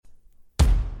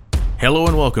Hello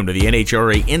and welcome to the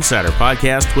NHRA Insider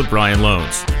Podcast with Brian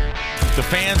Loans. The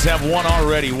fans have won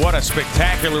already. What a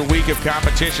spectacular week of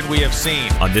competition we have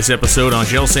seen. On this episode,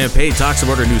 Angelle Sampey talks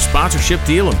about her new sponsorship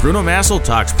deal, and Bruno Massel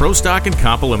talks Pro Stock and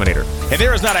Comp Eliminator. And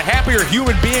there is not a happier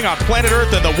human being on planet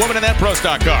Earth than the woman in that Pro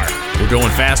Stock car. We're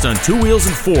going fast on two wheels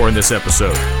and four in this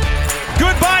episode.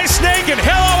 Goodbye, Snake, and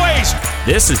hello, Ace.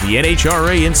 This is the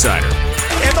NHRA Insider.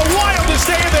 And the wildest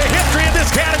day in the history of this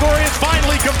category is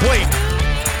finally complete.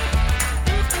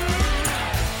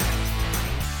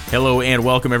 Hello and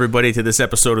welcome everybody to this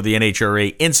episode of the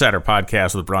NHRA Insider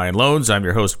Podcast with Brian Loans. I'm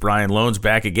your host, Brian Loans,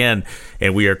 back again,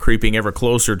 and we are creeping ever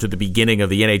closer to the beginning of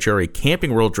the NHRA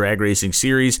Camping World Drag Racing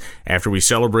Series after we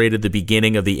celebrated the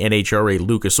beginning of the NHRA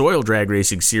Lucas Oil Drag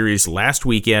Racing Series last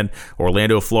weekend.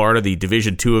 Orlando, Florida, the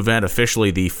Division II event, officially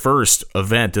the first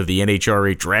event of the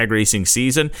NHRA drag racing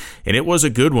season, and it was a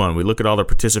good one. We look at all the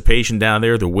participation down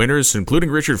there, the winners,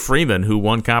 including Richard Freeman, who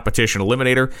won Competition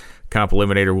Eliminator. Comp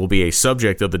Eliminator will be a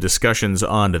subject of the discussions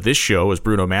on this show, as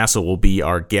Bruno Massel will be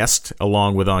our guest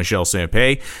along with Angelle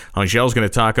Sampey. Angelle's going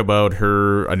to talk about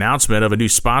her announcement of a new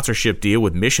sponsorship deal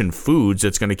with Mission Foods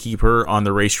that's going to keep her on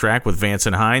the racetrack with Vance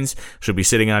and Hines. She'll be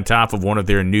sitting on top of one of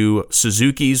their new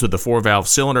Suzukis with the 4-valve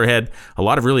cylinder head. A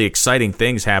lot of really exciting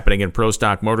things happening in Pro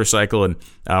Stock Motorcycle, and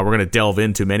we're going to delve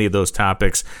into many of those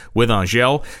topics with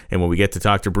Angelle. And when we get to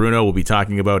talk to Bruno, we'll be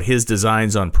talking about his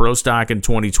designs on Pro Stock in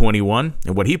 2021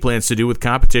 and what he plans to do with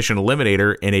Competition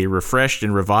Eliminator in a refreshed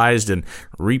and revised and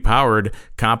repowered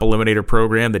Comp Eliminator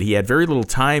program that he had very little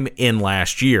time in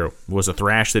last year. It was a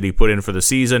thrash that he put in for the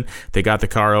season. They got the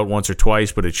car out once or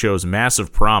twice, but it shows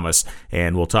massive promise,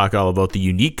 and we'll talk all about the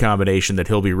unique combination that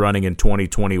he'll be running in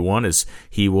 2021 as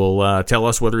he will tell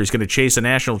us whether he's going to chase a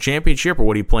national championship or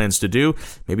what he plans to do,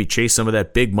 maybe chase some of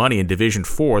that big money in Division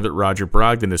 4 that Roger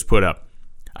Brogdon has put up.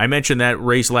 I mentioned that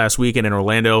race last weekend in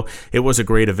Orlando. It was a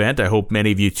great event. I hope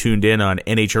many of you tuned in on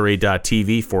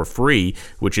NHRA.TV for free,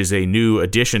 which is a new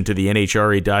addition to the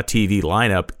NHRA.TV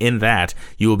lineup. In that,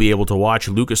 you will be able to watch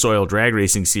Lucas Oil Drag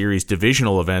Racing Series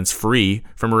divisional events free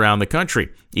from around the country.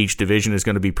 Each division is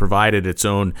going to be provided its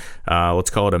own, let's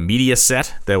call it a media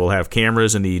set that will have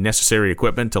cameras and the necessary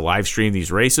equipment to live stream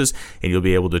these races, and you'll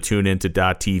be able to tune into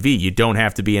 .TV. You don't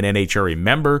have to be an NHRA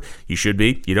member. You should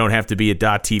be. You don't have to be a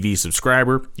 .TV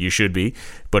subscriber. You should be.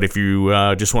 But if you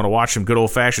just want to watch some good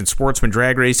old-fashioned sportsman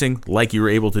drag racing like you were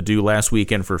able to do last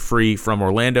weekend for free from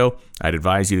Orlando, I'd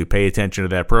advise you to pay attention to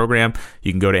that program.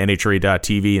 You can go to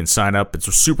NHRA.TV and sign up.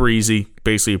 It's super easy.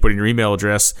 Basically, you put in your email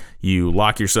address, you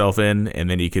lock yourself in, and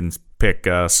then you can pick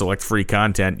select free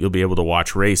content. You'll be able to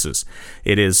watch races.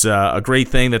 It is a great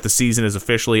thing that the season is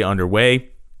officially underway.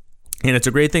 And it's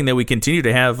a great thing that we continue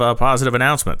to have positive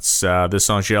announcements. This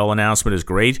Angelle announcement is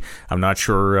great. I'm not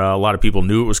sure a lot of people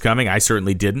knew it was coming. I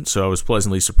certainly didn't, so I was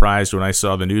pleasantly surprised when I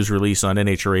saw the news release on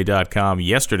NHRA.com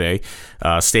yesterday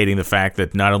stating the fact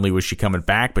that not only was she coming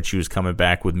back, but she was coming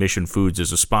back with Mission Foods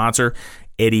as a sponsor.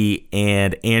 Eddie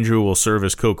and Andrew will serve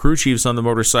as co-crew chiefs on the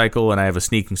motorcycle, and I have a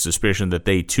sneaking suspicion that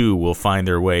they too will find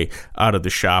their way out of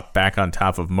the shop back on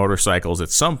top of motorcycles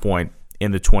at some point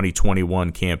in the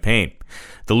 2021 campaign.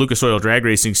 The Lucas Oil Drag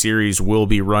Racing Series will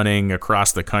be running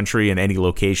across the country in any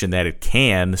location that it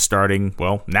can, starting,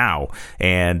 well, now.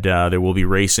 And there will be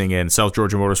racing in South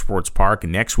Georgia Motorsports Park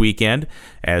next weekend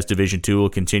as Division II will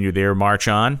continue their march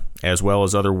on, as well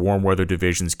as other warm weather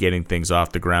divisions getting things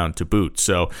off the ground to boot.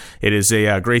 So it is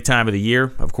a great time of the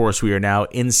year. Of course, we are now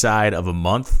inside of a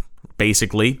month.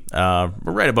 Basically, we're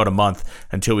right about a month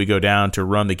until we go down to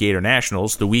run the Gator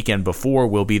Nationals. The weekend before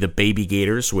will be the Baby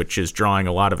Gators, which is drawing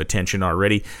a lot of attention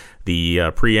already. The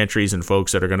pre-entries and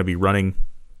folks that are going to be running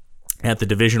at the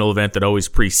divisional event that always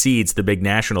precedes the big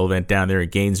national event down there in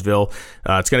Gainesville.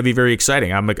 It's going to be very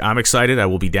exciting. I'm excited. I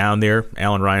will be down there.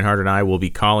 Alan Reinhardt and I will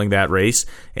be calling that race.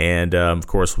 And, of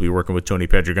course, we'll be working with Tony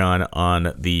Pedregon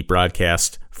on the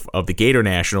broadcast of the Gator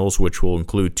Nationals, which will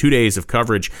include 2 days of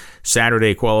coverage,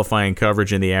 Saturday qualifying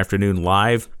coverage in the afternoon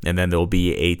live, and then there'll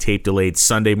be a tape-delayed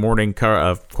Sunday morning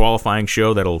qualifying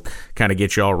show that'll kind of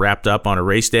get you all wrapped up on a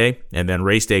race day, and then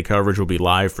race day coverage will be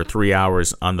live for 3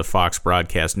 hours on the Fox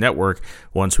Broadcast Network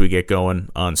once we get going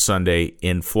on Sunday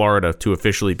in Florida to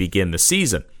officially begin the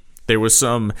season. There was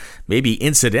some maybe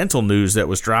incidental news that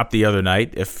was dropped the other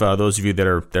night. If those of you that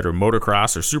are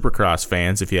motocross or supercross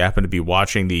fans, if you happen to be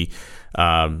watching the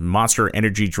Monster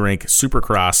Energy Drink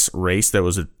Supercross race that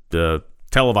was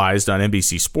televised on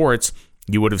NBC Sports,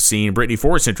 you would have seen Brittany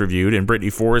Force interviewed, and Brittany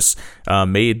Force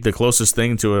made the closest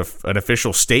thing to an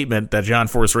official statement that John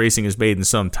Force Racing has made in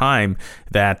some time,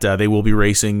 that they will be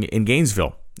racing in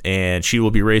Gainesville. And she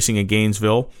will be racing in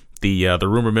Gainesville The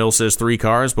rumor mill says 3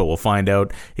 cars, but we'll find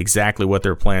out exactly what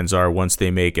their plans are once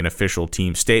they make an official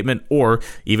team statement, or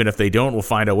even if they don't, we'll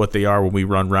find out what they are when we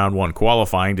run round 1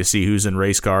 qualifying to see who's in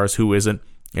race cars, who isn't,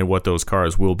 and what those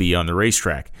cars will be on the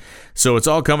racetrack. So it's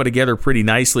all coming together pretty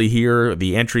nicely here.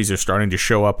 The entries are starting to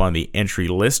show up on the entry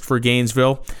list for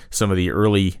Gainesville. Some of the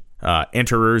early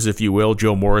enterers, if you will.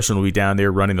 Joe Morrison will be down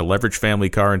there running the Leverage family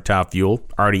car in Top Fuel.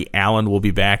 Artie Allen will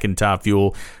be back in Top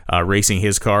Fuel racing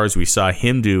his cars. We saw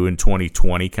him do in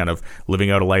 2020, kind of living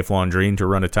out a lifelong dream to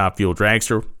run a Top Fuel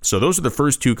dragster. So those are the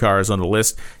first 2 cars on the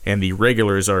list, and the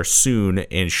regulars are soon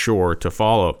and sure to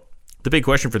follow. The big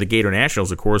question for the Gator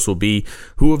Nationals, of course, will be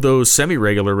who of those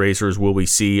semi-regular racers will we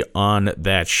see on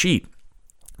that sheet?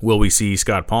 Will we see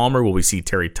Scott Palmer? Will we see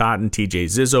Terry Totten, TJ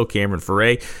Zizzo, Cameron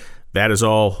Ferre? That is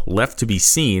all left to be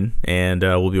seen, and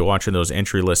we'll be watching those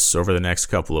entry lists over the next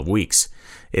couple of weeks.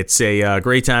 It's a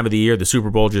great time of the year. The Super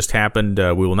Bowl just happened.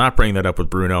 We will not bring that up with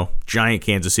Bruno. Giant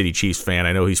Kansas City Chiefs fan.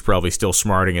 I know he's probably still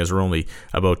smarting as we're only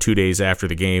about 2 days after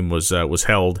the game was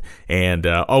held. And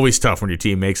always tough when your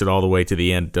team makes it all the way to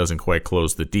the end. Doesn't quite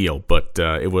close the deal. But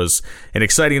it was an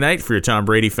exciting night for your Tom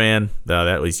Brady fan.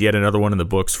 That was yet another one in the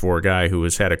books for a guy who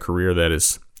has had a career that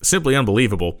is simply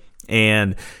unbelievable.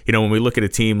 And when we look at a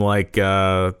team like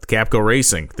Capco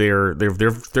Racing, they're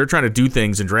trying to do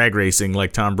things in drag racing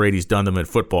like Tom Brady's done them in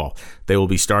football. They will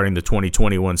be starting the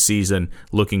 2021 season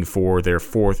looking for their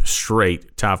 4th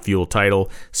straight Top Fuel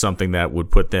title, something that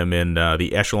would put them in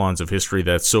the echelons of history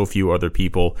that so few other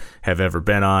people have ever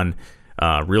been on.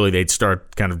 Really, they'd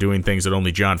start kind of doing things that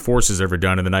only John Force has ever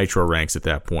done in the Nitro ranks at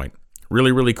that point.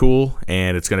 Really, really cool,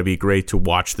 and it's going to be great to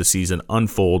watch the season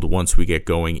unfold once we get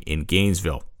going in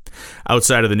Gainesville.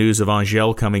 Outside of the news of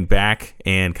Angel coming back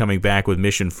with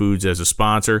Mission Foods as a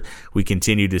sponsor, we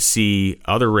continue to see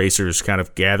other racers kind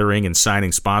of gathering and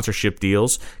signing sponsorship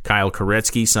deals. Kyle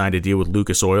Koretsky signed a deal with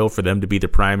Lucas Oil for them to be the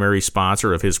primary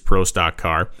sponsor of his Pro Stock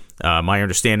car. My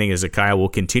understanding is that Kyle will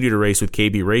continue to race with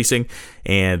KB Racing,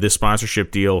 and this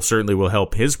sponsorship deal certainly will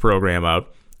help his program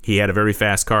out. He had a very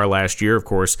fast car last year, of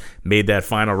course, made that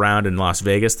final round in Las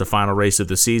Vegas, the final race of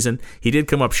the season. He did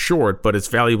come up short, but it's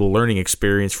valuable learning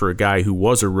experience for a guy who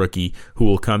was a rookie who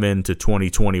will come into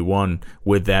 2021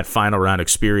 with that final round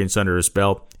experience under his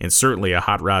belt, and certainly a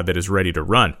hot rod that is ready to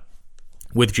run.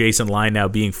 With Jason Line now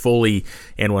being fully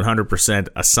and 100%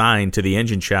 assigned to the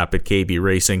engine shop at KB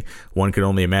Racing, one can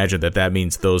only imagine that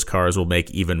means those cars will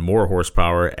make even more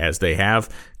horsepower as they have.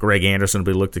 Greg Anderson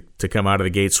will be looked to come out of the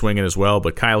gate swinging as well,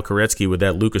 but Kyle Koretsky with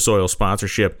that Lucas Oil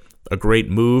sponsorship, a great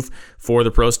move for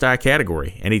the Pro Stock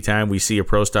category. Anytime we see a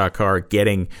Pro Stock car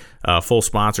getting full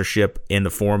sponsorship in the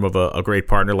form of a great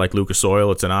partner like Lucas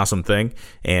Oil, it's an awesome thing,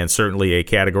 and certainly a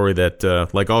category that,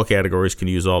 like all categories, can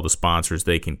use all the sponsors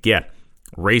they can get.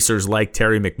 Racers like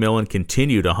Terry McMillan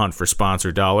continue to hunt for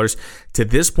sponsor dollars. To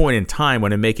this point in time,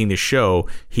 when I'm making the show,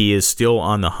 he is still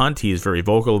on the hunt. He is very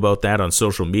vocal about that on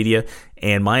social media.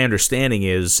 And my understanding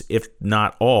is, if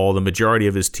not all, the majority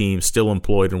of his team still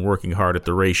employed and working hard at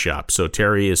the race shop. So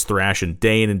Terry is thrashing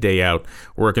day in and day out,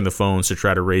 working the phones to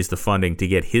try to raise the funding to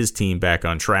get his team back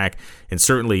on track. And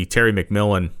certainly Terry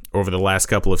McMillan, over the last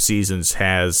couple of seasons,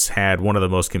 has had one of the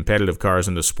most competitive cars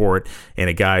in the sport, and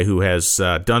a guy who has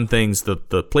done things,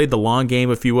 played the long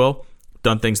game, if you will,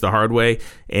 done things the hard way,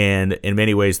 and in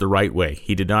many ways the right way.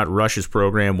 He did not rush his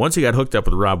program. Once he got hooked up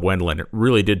with Rob Wendland, it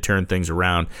really did turn things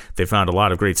around. They found a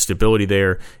lot of great stability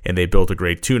there, and they built a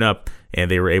great tune-up,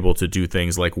 and they were able to do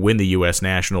things like win the U.S.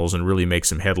 Nationals and really make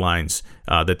some headlines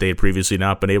that they had previously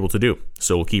not been able to do.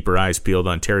 So we'll keep our eyes peeled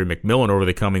on Terry McMillan over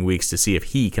the coming weeks to see if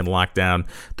he can lock down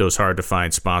those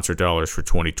hard-to-find sponsor dollars for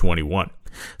 2021.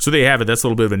 So there you have it. That's a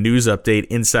little bit of a news update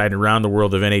inside and around the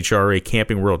world of NHRA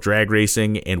Camping World Drag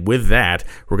Racing. And with that,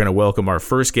 we're going to welcome our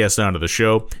first guest onto the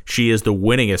show. She is the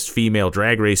winningest female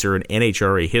drag racer in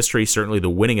NHRA history, certainly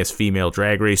the winningest female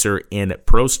drag racer in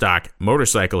Pro Stock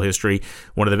motorcycle history,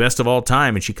 one of the best of all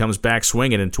time, and she comes back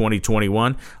swinging in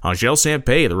 2021. Angelle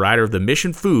Sampey, the rider of the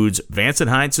Mission Foods Vance and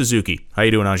Hines Suzuki. How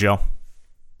you doing, Angelle?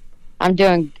 I'm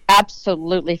doing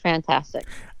absolutely fantastic.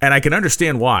 And I can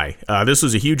understand why. This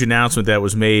was a huge announcement that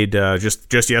was made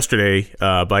just yesterday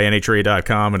by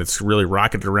NHRA.com, and it's really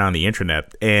rocketed around the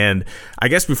internet. And I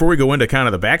guess before we go into kind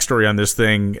of the backstory on this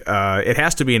thing, it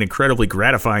has to be an incredibly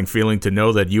gratifying feeling to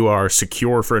know that you are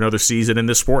secure for another season in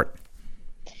this sport.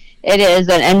 It is,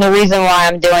 and the reason why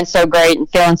I'm doing so great and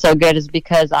feeling so good is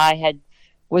because I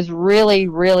was really,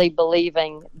 really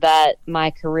believing that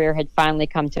my career had finally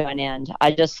come to an end.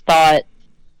 I just thought,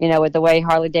 with the way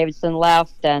Harley Davidson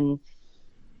left and,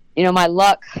 my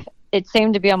luck it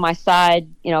seemed to be on my side,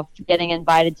 getting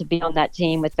invited to be on that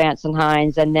team with Vance and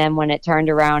Hines. And then when it turned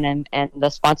around and the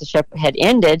sponsorship had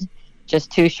ended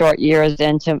just 2 short years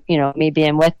into, me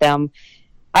being with them,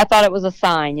 I thought it was a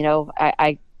sign.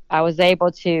 I was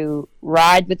able to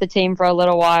ride with the team for a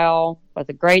little while with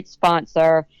a great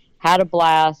sponsor, had a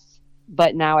blast,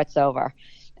 but now it's over.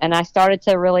 And I started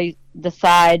to really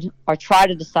decide or try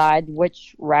to decide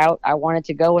which route I wanted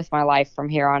to go with my life from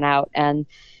here on out. And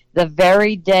the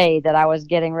very day that I was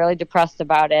getting really depressed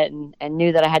about it and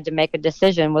knew that I had to make a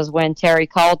decision was when Terry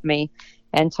called me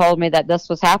and told me that this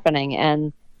was happening.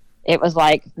 And it was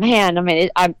like, man,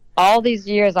 I'm all these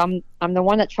years, I'm the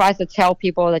one that tries to tell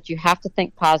people that you have to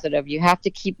think positive. You have to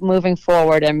keep moving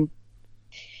forward. And,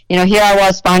 here I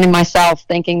was finding myself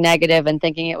thinking negative and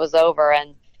thinking it was over.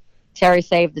 And Terry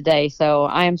saved the day. So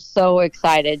I am so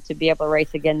excited to be able to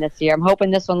race again this year. I'm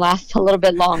hoping this one lasts a little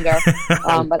bit longer.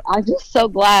 But I'm just so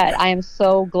glad. I am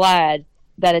so glad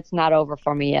that it's not over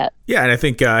for me yet. Yeah, and I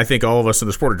think all of us in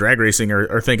the sport of drag racing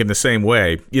are thinking the same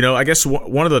way. I guess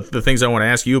one of the things I want to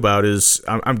ask you about is,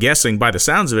 I'm guessing by the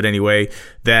sounds of it anyway,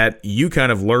 that you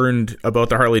kind of learned about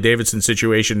the Harley-Davidson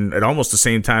situation at almost the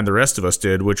same time the rest of us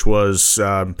did, which was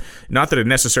not that it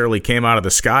necessarily came out of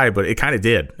the sky, but it kind of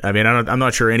did. I mean, I'm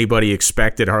not sure anybody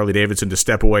expected Harley-Davidson to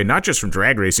step away, not just from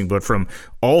drag racing, but from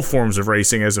all forms of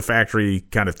racing as a factory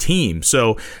kind of team.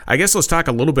 So I guess let's talk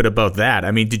a little bit about that.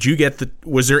 I mean,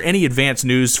 was there any advance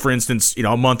news, for instance,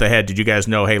 a month ahead? Did you guys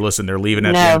know, hey, listen, they're leaving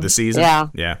at the end of the season?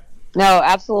 Yeah. No,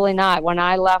 absolutely not. When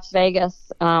I left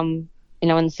Vegas, when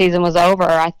the season was over,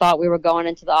 I thought we were going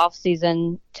into the off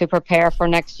season to prepare for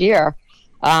next year.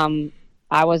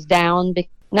 I was down,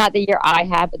 not the year I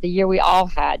had, but the year we all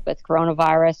had with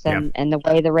coronavirus and the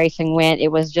way the racing went. It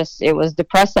was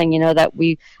depressing, that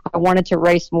I wanted to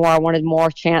race more. I wanted more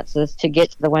chances to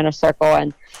get to the winner's circle.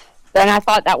 And then I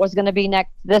thought that was going to be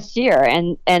this year.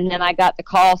 And then I got the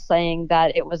call saying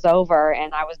that it was over,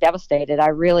 and I was devastated. I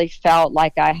really felt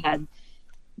like I had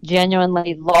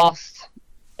genuinely lost.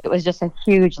 It was just a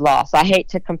huge loss. I hate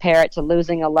to compare it to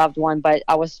losing a loved one, but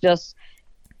I was just,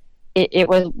 it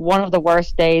was one of the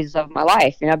worst days of my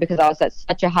life, because I was at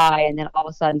such a high and then all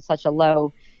of a sudden such a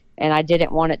low, and I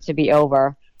didn't want it to be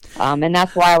over. And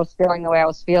that's why I was feeling the way I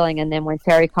was feeling. And then when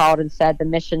Terry called and said the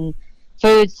Mission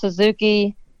Foods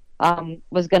Suzuki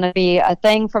was going to be a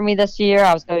thing for me this year,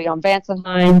 I was going to be on Vance and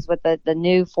Hines with the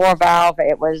new 4-valve.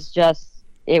 It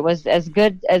was as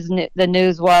good as the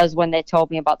news was when they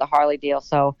told me about the Harley deal.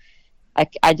 So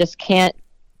I just can't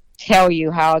tell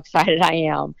you how excited I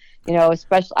am.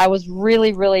 Especially I was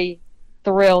really, really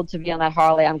thrilled to be on that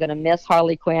Harley. I'm going to miss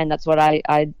Harley Quinn. That's what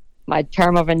my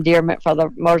term of endearment for the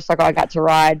motorcycle I got to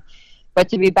ride. But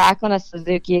to be back on a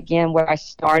Suzuki again, where I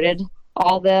started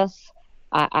all this,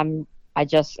 I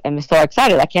just am so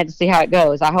excited. I can't see how it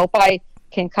goes. I hope I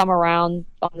can come around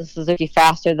on the Suzuki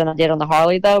faster than I did on the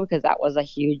Harley, though, because that was a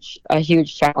huge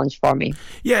challenge for me.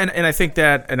 Yeah, and I think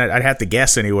that, and I'd have to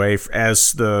guess anyway,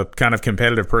 as the kind of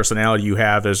competitive personality you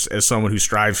have as someone who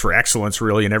strives for excellence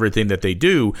really in everything that they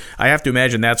do, I have to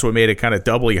imagine that's what made it kind of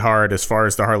doubly hard as far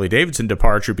as the Harley-Davidson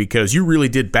departure, because you really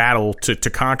did battle to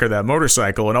conquer that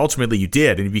motorcycle, and ultimately you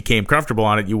did, and you became comfortable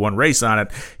on it, you won race on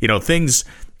it.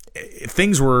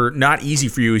 Things were not easy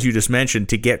for you, as you just mentioned,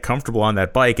 to get comfortable on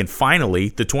that bike. And finally,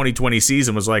 the 2020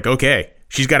 season was like, okay,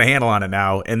 she's got a handle on it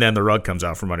now. And then the rug comes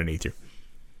out from underneath you.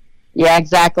 Yeah,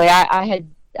 exactly. I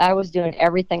was doing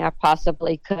everything I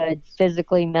possibly could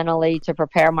physically, mentally to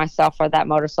prepare myself for that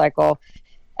motorcycle.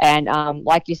 And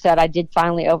like you said, I did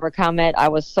finally overcome it. I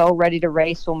was so ready to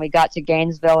race when we got to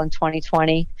Gainesville in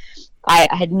 2020. I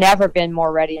had never been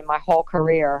more ready in my whole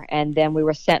career. And then we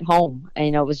were sent home,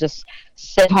 and, it was just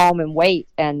sit home and wait.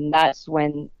 And that's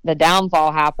when the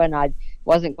downfall happened. I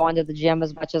wasn't going to the gym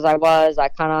as much as I was. I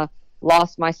kind of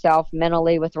lost myself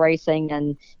mentally with racing,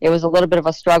 and it was a little bit of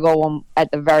a struggle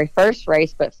at the very first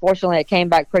race, but fortunately it came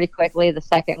back pretty quickly. The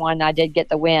second one, I did get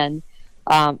the win.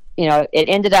 It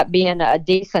ended up being a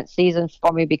decent season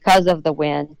for me because of the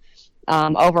win.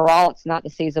 Overall, it's not the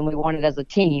season we wanted as a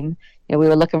team. We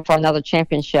were looking for another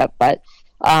championship, but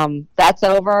that's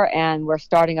over, and we're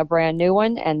starting a brand new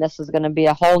one, and this is going to be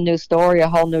a whole new story, a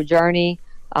whole new journey.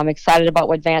 I'm excited about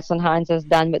what Vance and Hines has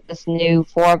done with this new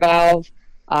 4-valve.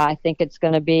 I think it's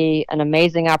going to be an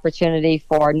amazing opportunity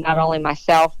for not only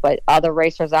myself, but other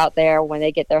racers out there when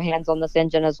they get their hands on this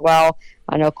engine as well.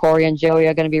 I know Corey and Joey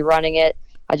are going to be running it.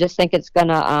 I just think it's going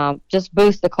to just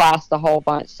boost the class the whole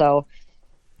bunch. So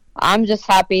I'm just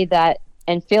happy that,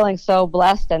 and feeling so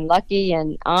blessed and lucky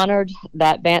and honored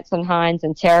that Vance and Hines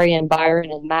and Terry and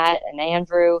Byron and Matt and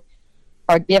Andrew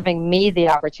for giving me the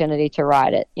opportunity to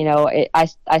ride it.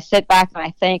 I sit back and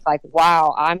I think, like,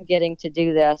 wow, I'm getting to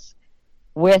do this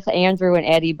with Andrew and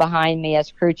Eddie behind me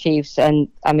as crew chiefs. And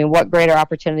I mean, what greater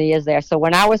opportunity is there? So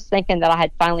when I was thinking that I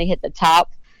had finally hit the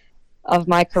top of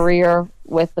my career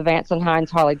with the Vance and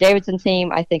Hines Harley Davidson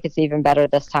team, I think it's even better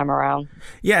this time around.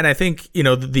 Yeah, and I think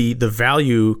the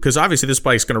value, because obviously this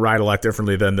bike's going to ride a lot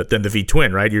differently than the V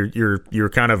twin, right? You're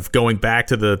kind of going back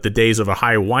to the days of a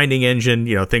high winding engine.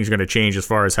 Things are going to change as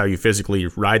far as how you physically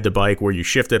ride the bike, where you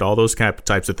shift it, all those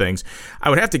types of things. I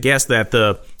would have to guess that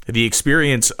the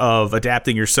experience of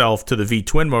adapting yourself to the V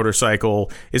twin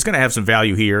motorcycle is going to have some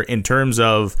value here in terms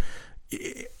of,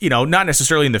 not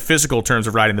necessarily in the physical terms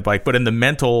of riding the bike, but in the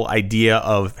mental idea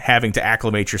of having to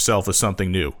acclimate yourself with something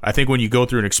new. I think when you go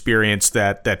through an experience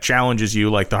that challenges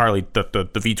you, like the Harley, the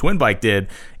V twin bike did,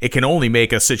 it can only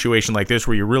make a situation like this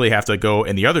where you really have to go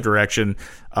in the other direction,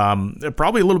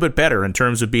 probably a little bit better in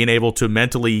terms of being able to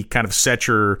mentally kind of set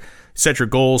your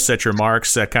goals, set your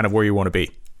marks, set kind of where you want to be.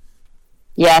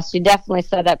 Yes, you definitely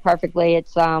said that perfectly.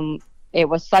 It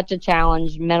was such a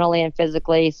challenge mentally and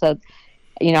physically. So,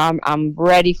 I'm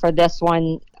ready for this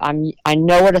one. I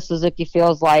know what a Suzuki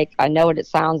feels like. I know what it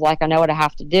sounds like. I know what I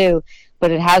have to do, but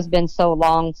it has been so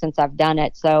long since I've done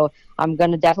it. So I'm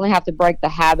going to definitely have to break the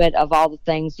habit of all the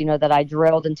things, that I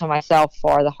drilled into myself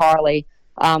for the Harley.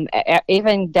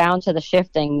 Even down to the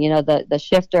shifting, the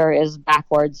shifter is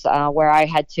backwards, where I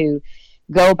had to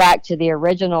go back to the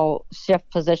original shift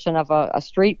position of a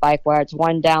street bike where it's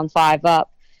 1 down, 5 up.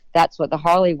 That's what the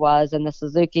Harley was, and the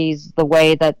Suzuki's, the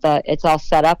way that it's all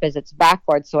set up is it's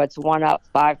backwards, so it's 1 up,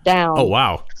 5 down. Oh,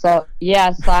 wow. So,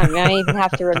 yes, I even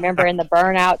have to remember in the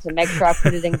burnout to make sure I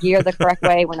put it in gear the correct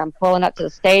way. When I'm pulling up to the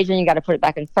stage, and you got to put it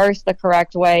back in first the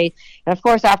correct way. And, of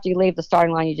course, after you leave the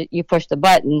starting line, you push the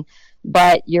button.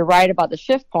 But you're right about the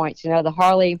shift points. The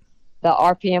Harley, the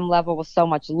RPM level was so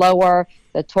much lower.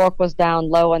 The torque was down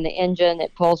low in the engine.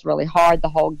 It pulls really hard, the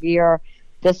whole gear.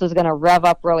 This is going to rev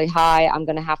up really high. I'm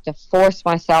going to have to force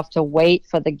myself to wait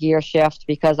for the gear shift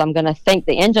because I'm going to think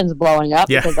the engine's blowing up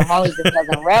because the Harley just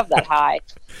doesn't rev that high.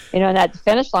 And at the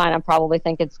finish line, I probably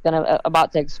think it's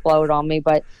about to explode on me.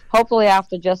 But hopefully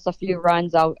after just a few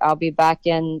runs, I'll be back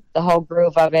in the whole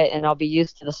groove of it, and I'll be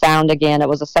used to the sound again. It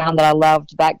was a sound that I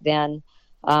loved back then.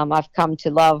 I've come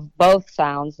to love both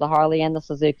sounds, the Harley and the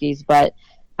Suzuki's, but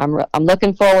I'm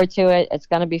looking forward to it. It's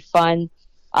going to be fun.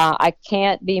 I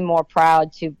can't be more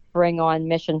proud to bring on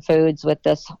Mission Foods with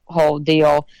this whole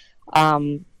deal.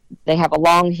 They have a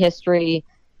long history.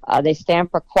 They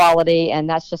stand for quality, and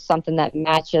that's just something that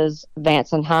matches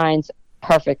Vance and Hines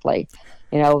perfectly.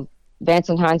 Vance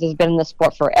and Hines has been in the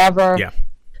sport forever. Yeah.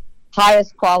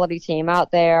 Highest quality team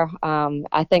out there.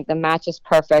 I think the match is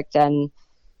perfect, and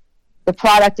the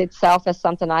product itself is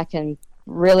something I can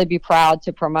really be proud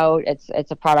to promote.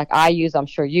 It's a product I use. I'm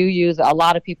sure you use it. A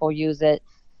lot of people use it.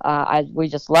 We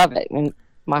just love it. And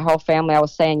my whole family, I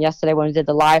was saying yesterday when we did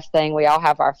the live thing, we all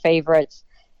have our favorites.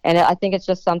 And I think it's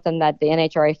just something that the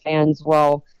NHRA fans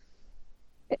will,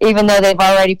 even though they've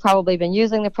already probably been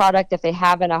using the product, if they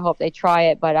haven't, I hope they try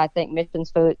it. But I think Mission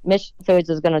Foods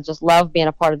is going to just love being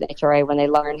a part of the NHRA when they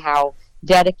learn how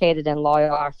dedicated and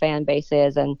loyal our fan base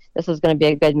is, and this is going to be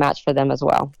a good match for them as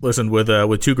well. Listen, with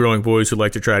 2 growing boys who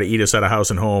like to try to eat us out of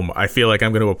house and home, I feel like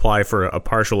I'm going to apply for a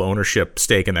partial ownership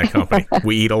stake in that company.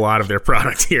 We eat a lot of their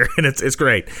product here, and it's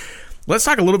great. Let's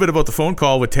talk a little bit about the phone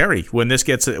call with Terry when this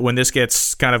gets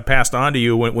kind of passed on to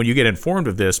you when you get informed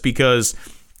of this, because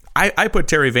I put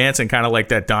Terry Vance in kind of like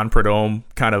that Don Prudhomme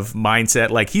kind of mindset.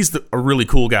 Like, he's a really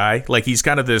cool guy. Like, he's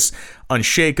kind of this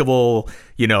unshakable,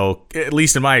 at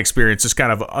least in my experience, this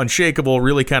kind of unshakable,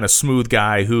 really kind of smooth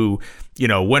guy who,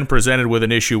 when presented with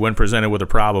an issue, when presented with a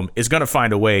problem, is going to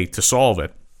find a way to solve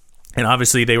it. And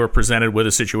obviously they were presented with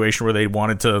a situation where they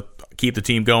wanted to keep the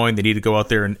team going. They need to go out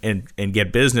there and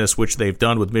get business, which they've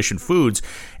done with Mission Foods.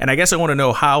 And I guess I want to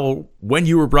know when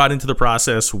you were brought into the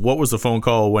process, what was the phone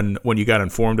call when you got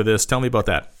informed of this? Tell me about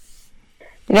that.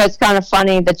 It's kind of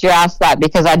funny that you asked that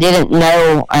because I didn't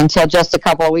know until just a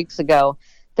couple of weeks ago.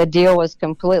 The deal was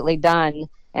completely done,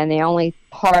 and the only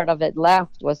part of it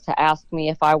left was to ask me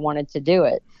if I wanted to do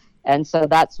it. And so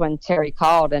that's when Terry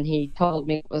called, and he told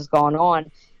me what was going on.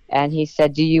 And he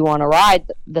said, do you want to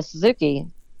ride the Suzuki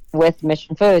with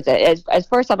Mission Foods? At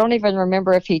first, I don't even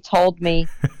remember if he told me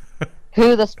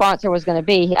who the sponsor was going to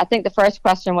be. I think the first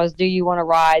question was, do you want to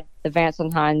ride the Vance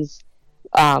and Hines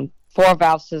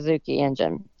 4-valve Suzuki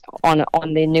engine on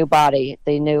the new body,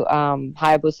 the new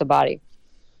Hayabusa body?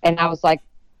 And I was like,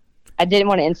 I didn't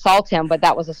want to insult him, but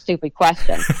that was a stupid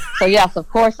question. So, yes, of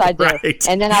course I did. Right.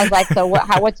 And then I was like, so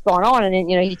what's going on? And then,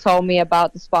 he told me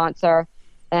about the sponsor.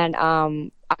 And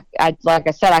like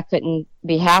I said, I couldn't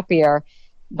be happier.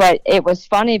 But it was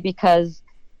funny because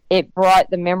it brought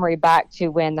the memory back to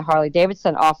when the Harley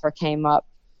Davidson offer came up.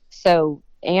 So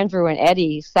Andrew and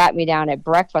Eddie sat me down at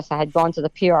breakfast. I had gone to the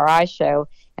PRI show,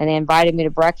 and they invited me to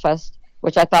breakfast,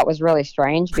 which I thought was really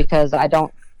strange because I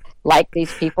don't like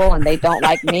these people and they don't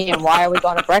like me, and why are we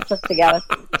going to breakfast together?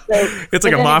 So, it's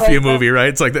like a mafia movie, right?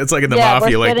 It's like in the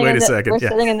mafia. Like, wait a second. We're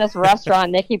sitting in this restaurant,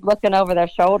 and they keep looking over their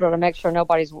shoulder to make sure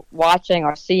nobody's watching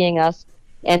or seeing us.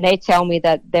 And they tell me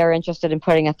that they're interested in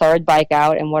putting a third bike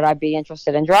out, and would I be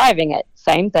interested in driving it?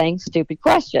 Same thing, stupid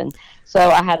question. So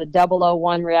I had a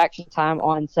 001 reaction time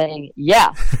on saying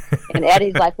yes. And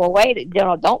Eddie's like, well, wait,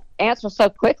 don't answer so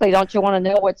quickly. Don't you want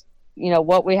to know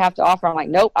what we have to offer? I'm like,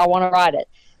 nope, I want to ride it.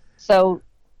 So,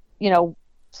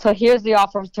 so here's the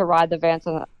offer to ride the Vance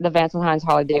and Hines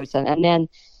Harley Davidson. And then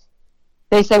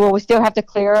they say, well, we still have to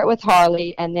clear it with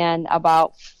Harley. And then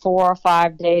about 4 or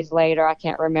 5 days later, I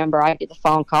can't remember, I get the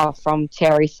phone call from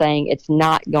Terry saying it's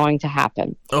not going to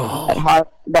happen. Oh.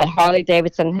 That Harley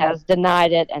Davidson has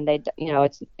denied it, and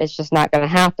it's just not going to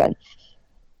happen.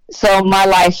 So my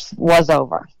life was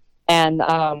over, and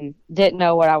didn't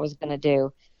know what I was going to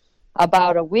do.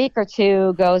 About a week or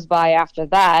two goes by after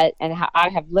that, and I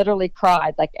have literally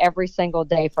cried like every single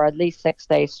day for at least 6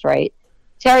 days straight.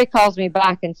 Terry calls me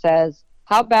back and says,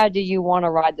 how bad do you want to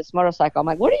ride this motorcycle? I'm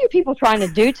like, what are you people trying to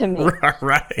do to me?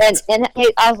 Right. And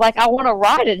I was like, I want to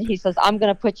ride it. And he says, I'm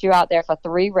going to put you out there for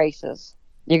 3 races.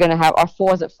 You're going to have,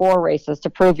 or 4 races to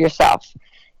prove yourself.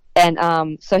 And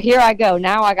so here I go.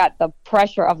 Now I got the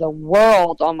pressure of the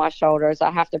world on my shoulders.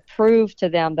 I have to prove to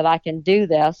them that I can do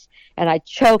this. And I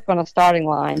choke on a starting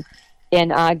line in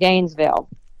Gainesville.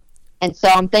 And so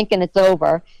I'm thinking it's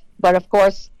over. But of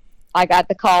course, I got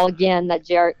the call again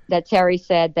that Terry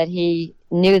said that he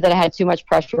knew that I had too much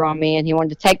pressure on me, and he wanted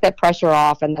to take that pressure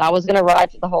off, and that I was going to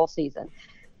ride for the whole season.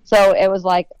 So it was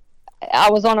like I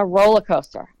was on a roller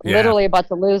coaster, literally about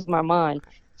to lose my mind.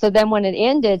 So then when it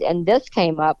ended and this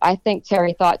came up, I think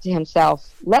Terry thought to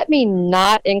himself, let me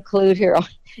not include her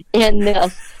in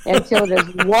this until it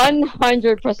is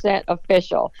 100%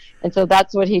 official. And so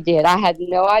that's what he did. I had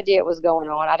no idea it was going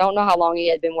on. I don't know how long he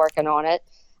had been working on it.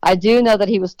 I do know that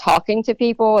he was talking to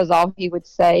people, is all he would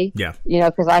say. Yeah.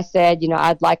 Because I said,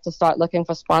 I'd like to start looking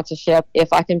for sponsorship.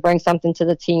 If I can bring something to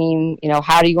the team,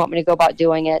 how do you want me to go about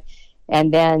doing it?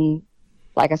 And then,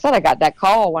 like I said, I got that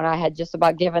call when I had just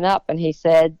about given up, and he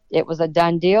said it was a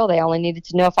done deal. They only needed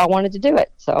to know if I wanted to do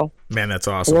it. So, man, that's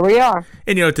awesome. Here we are.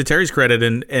 And to Terry's credit,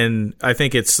 and I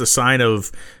think it's a sign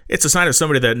of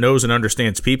somebody that knows and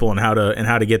understands people and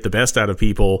how to get the best out of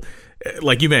people.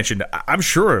 Like you mentioned, I'm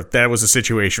sure that was a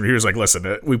situation where he was like,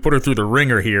 listen, we put her through the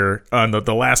ringer here on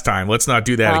the last time. Let's not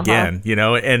do that again,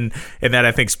 and that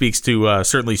I think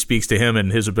certainly speaks to him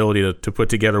and his ability to put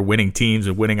together winning teams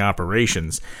and winning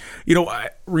operations.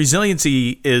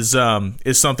 Resiliency is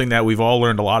something that we've all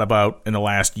learned a lot about in the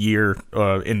last year,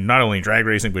 in not only drag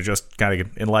racing, but just kind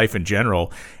of in life in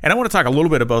general. And I want to talk a little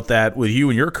bit about that with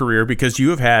you and your career, because you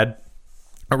have had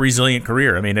a resilient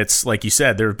career. I mean, it's like you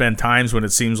said, there have been times when it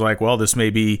seems like, well, this may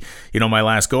be, my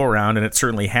last go around, and it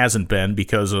certainly hasn't been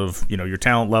because of, your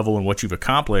talent level and what you've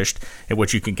accomplished and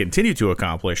what you can continue to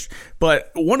accomplish.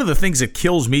 But one of the things that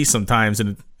kills me sometimes,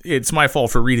 and it's my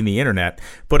fault for reading the internet,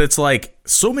 but it's like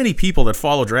so many people that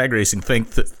follow drag racing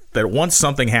think that once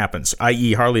something happens,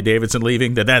 i.e. Harley Davidson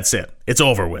leaving, that's it. It's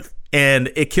over with.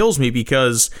 And it kills me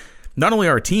because not only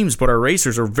our teams, but our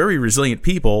racers are very resilient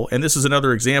people, and this is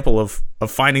another example of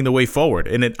finding the way forward.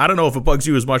 And I don't know if it bugs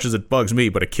you as much as it bugs me,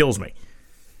 but it kills me.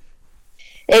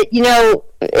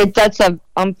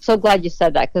 I'm so glad you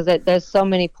said that, because there's so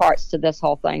many parts to this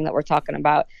whole thing that we're talking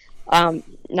about.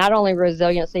 Not only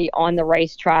resiliency on the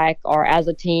racetrack or as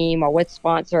a team or with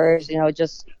sponsors,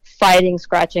 just fighting,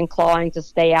 scratching, clawing to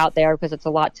stay out there, because it's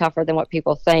a lot tougher than what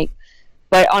people think,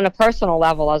 but on a personal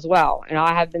level as well.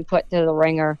 I have been put to the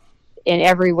ringer in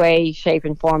every way, shape,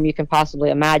 and form you can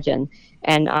possibly imagine.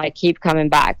 And I keep coming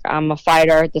back. I'm a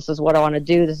fighter. This is what I want to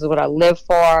do. This is what I live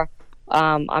for.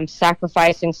 I'm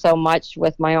sacrificing so much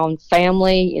with my own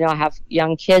family. I have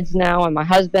young kids now, and my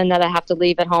husband that I have to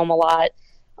leave at home a lot.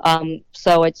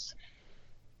 So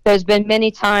there's been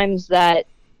many times that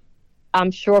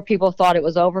I'm sure people thought it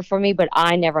was over for me, but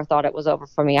I never thought it was over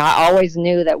for me. I always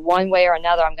knew that one way or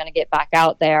another I'm going to get back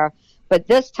out there. But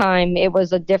this time it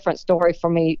was a different story for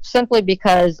me, simply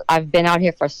because I've been out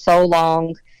here for so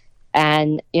long.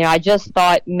 And, I just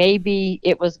thought maybe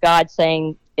it was God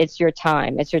saying, it's your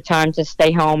time. It's your time to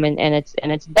stay home, and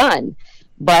it's done.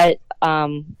 But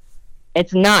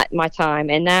it's not my time.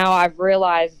 And now I've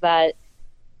realized that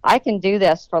I can do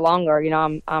this for longer.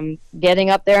 I'm getting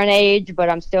up there in age, but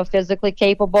I'm still physically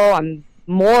capable. I'm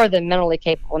more than mentally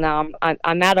capable now.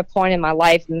 I'm at a point in my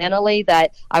life mentally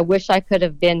that I wish I could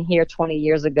have been here 20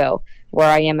 years ago, where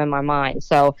I am in my mind.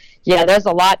 So yeah, there's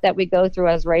a lot that we go through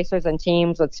as racers and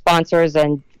teams with sponsors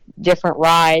and different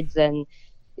rides, and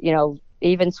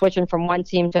even switching from one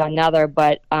team to another.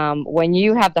 But when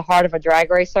you have the heart of a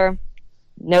drag racer,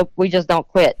 nope, we just don't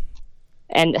quit.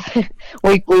 And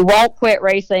we won't quit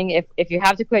racing. If you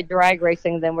have to quit drag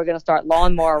racing, then we're going to start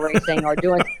lawnmower racing or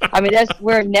doing.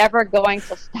 We're never going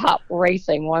to stop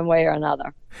racing one way or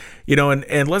another.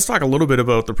 And let's talk a little bit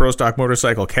about the pro stock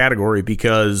motorcycle category,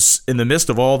 because in the midst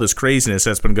of all this craziness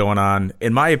that's been going on,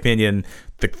 in my opinion,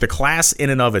 the class in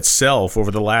and of itself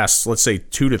over the last, let's say,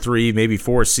 2 to 3, maybe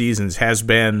 4 seasons has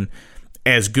been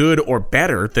as good or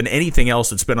better than anything else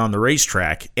that's been on the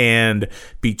racetrack. And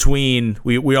between,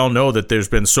 we all know that there's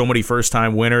been so many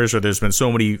first-time winners, or there's been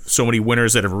so many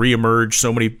winners that have reemerged,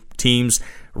 so many teams,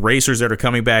 racers that are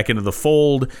coming back into the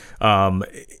fold.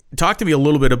 Talk to me a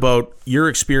little bit about your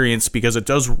experience, because it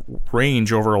does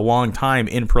range over a long time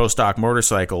in pro stock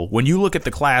motorcycle. When you look at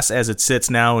the class as it sits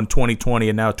now in 2020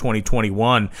 and now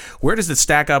 2021, where does it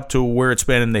stack up to where it's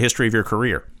been in the history of your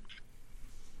career?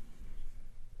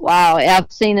 Wow,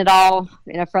 I've seen it all,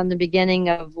 from the beginning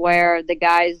of where the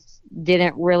guys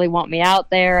didn't really want me out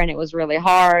there, and it was really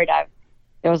hard.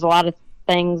 There was a lot of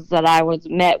things that I was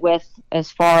met with,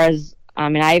 as far as,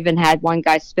 I even had one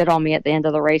guy spit on me at the end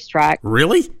of the racetrack.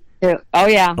 Really? Oh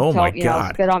yeah. Oh my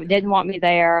God. Spit on me, didn't want me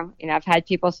there. I've had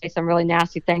people say some really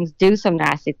nasty things, do some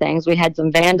nasty things. We had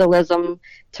some vandalism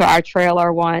to our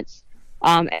trailer once.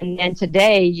 And then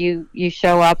today you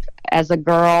show up as a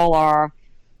girl or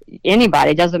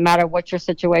anybody, doesn't matter what your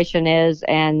situation is,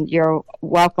 and you're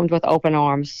welcomed with open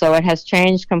arms. So it has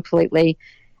changed completely.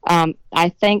 I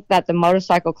think that the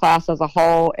motorcycle class as a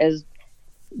whole is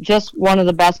just one of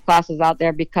the best classes out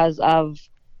there, because of,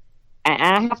 and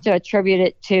I have to attribute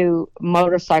it to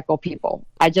motorcycle people.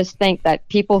 I just think that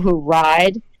people who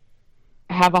ride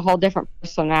have a whole different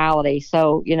personality.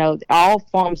 So, all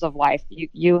forms of life,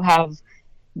 you have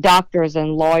doctors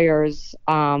and lawyers,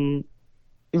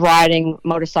 riding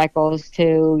motorcycles,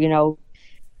 to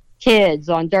kids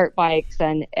on dirt bikes,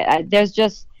 and there's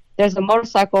a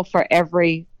motorcycle for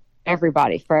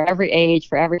everybody, for every age,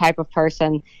 for every type of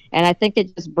person. And I think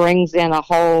it just brings in a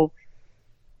whole,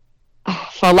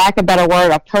 for lack of a better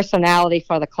word, a personality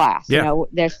for the class. Yeah.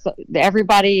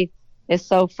 Everybody is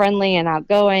so friendly and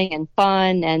outgoing and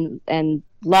fun and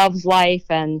loves life,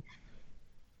 and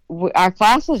our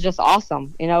class is just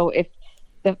awesome.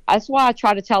 That's why I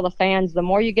try to tell the fans, the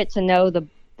more you get to know the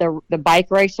bike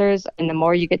racers, and the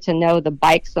more you get to know the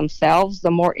bikes themselves,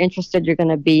 the more interested you're going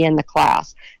to be in the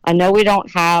class. I know we don't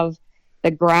have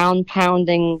the ground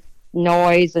pounding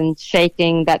noise and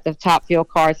shaking that the Top Fuel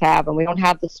cars have, and we don't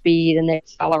have the speed and the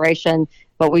acceleration,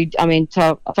 but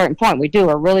to a certain point we do.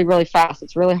 We're really, really fast.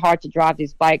 It's really hard to drive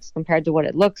these bikes compared to what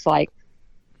it looks like,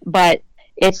 but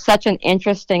it's such an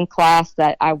interesting class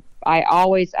that I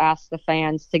always ask the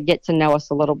fans to get to know us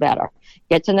a little better.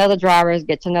 Get to know the drivers,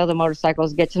 get to know the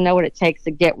motorcycles, get to know what it takes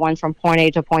to get one from point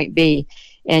A to point B.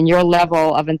 And your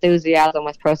level of enthusiasm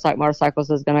with pro stock motorcycles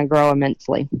is going to grow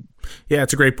immensely. Yeah,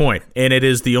 it's a great point. And it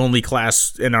is the only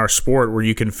class in our sport where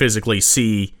you can physically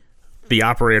see the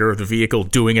operator of the vehicle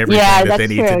doing everything that they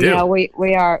need to do.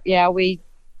 We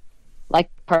like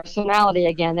personality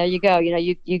again. There you go.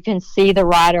 You can see the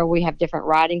rider. We have different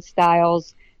riding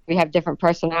styles. We have different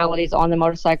personalities on the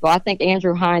motorcycle. I think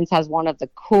Andrew Hines has one of the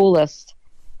coolest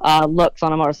looks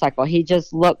on a motorcycle. He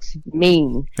just looks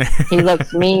mean. He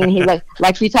looks mean. He looks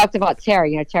like you talked about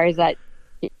Terry. Terry's that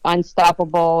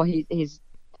unstoppable. He's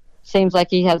seems like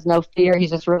he has no fear.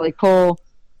 He's just really cool.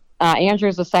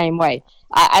 Andrew's the same way.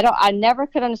 I never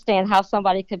could understand how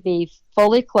somebody could be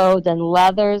fully clothed in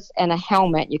leathers and a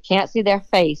helmet. You can't see their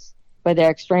face, but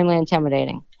they're extremely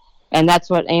intimidating. And that's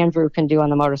what Andrew can do on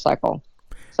the motorcycle.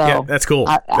 So yeah, that's cool.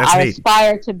 I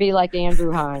aspire to be like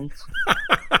Andrew Hines.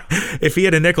 If he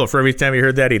had a nickel for every time he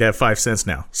heard that, he'd have 5 cents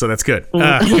now. So that's good.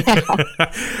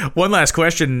 One last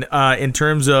question. In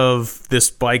terms of this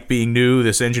bike being new,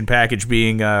 this engine package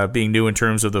being new in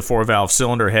terms of the 4-valve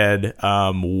cylinder head,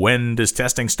 when does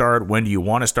testing start? When do you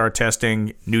want to start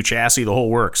testing? New chassis, the whole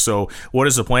works. So what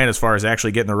is the plan as far as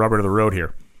actually getting the rubber to the road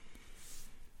here?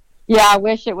 Yeah, I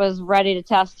wish it was ready to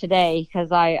test today,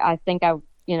 because I think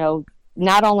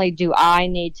not only do I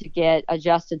need to get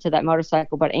adjusted to that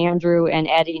motorcycle, but Andrew and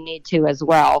Eddie need to as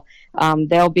well.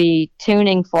 They'll be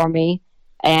tuning for me,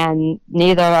 and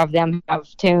neither of them have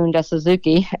tuned a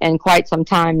Suzuki in quite some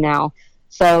time now.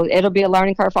 So it'll be a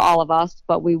learning curve for all of us,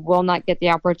 but we will not get the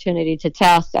opportunity to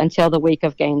test until the week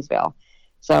of Gainesville.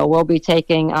 So we'll be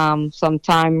taking some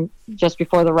time just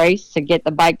before the race to get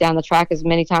the bike down the track as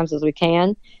many times as we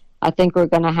can. I think we're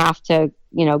going to have to,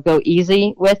 go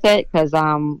easy with it because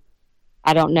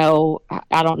I don't know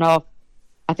if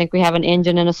I think we have an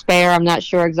engine and a spare. I'm not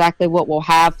sure exactly what we'll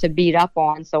have to beat up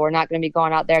on. So we're not going to be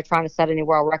going out there trying to set any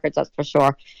world records, that's for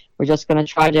sure. We're just going to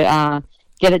try to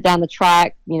get it down the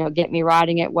track, get me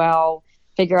riding it well,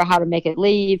 figure out how to make it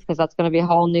leave because that's going to be a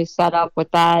whole new setup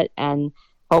with that. And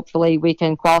hopefully we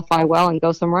can qualify well and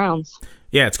go some rounds.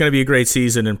 Yeah, it's going to be a great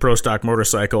season in Pro Stock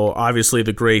Motorcycle. Obviously,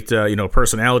 the great,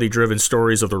 personality-driven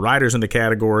stories of the riders in the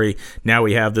category. Now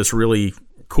we have this really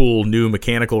cool new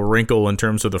mechanical wrinkle in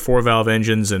terms of the 4-valve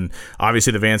engines, and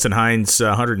obviously the Vance & Hines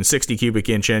 160 cubic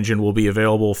inch engine will be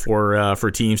available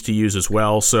for teams to use as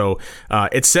well. So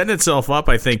it's setting itself up,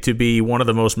 I think, to be one of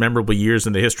the most memorable years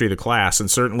in the history of the class, and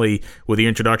certainly with the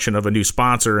introduction of a new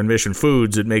sponsor in Mission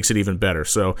Foods, it makes it even better.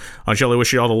 So Angel, I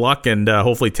wish you all the luck, and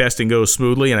hopefully testing goes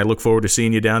smoothly, and I look forward to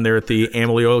seeing you down there at the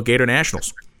Amalie Oil Gator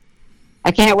Nationals. I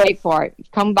can't wait for it.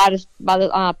 Come by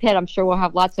the pit. I'm sure we'll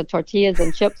have lots of tortillas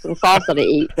and chips and salsa to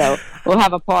eat. So we'll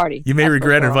have a party. You may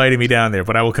regret inviting me down there,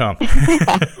 but I will come.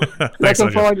 Looking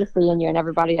forward to seeing you and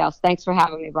everybody else. Thanks for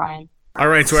having me, Brian. All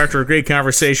right, so after a great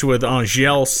conversation with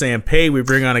Angel Sampey, we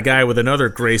bring on a guy with another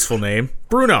graceful name,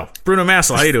 Bruno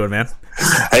Massel. How you doing, man?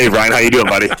 Hey, Brian. How you doing,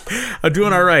 buddy? I'm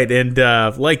doing all right, and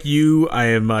like you, I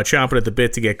am chomping at the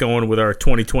bit to get going with our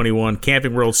 2021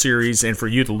 Camping World Series, and for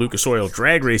you, the Lucas Oil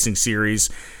Drag Racing Series.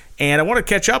 And I want to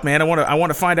catch up, man. I want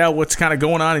to find out what's kind of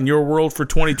going on in your world for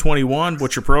 2021,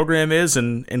 what your program is,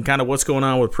 and kind of what's going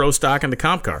on with Pro Stock and the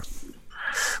Comp Car.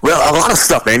 Well, a lot of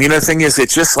stuff, man. The thing is,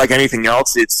 it's just like anything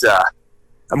else. It's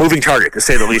a moving target, to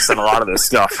say the least, on a lot of this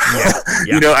stuff.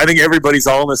 Yeah. I think everybody's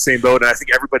all in the same boat, and I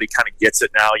think everybody kind of gets it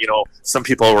now. Some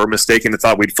people were mistaken and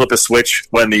thought we'd flip a switch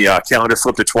when the calendar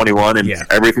flipped to 21 and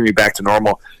everything be back to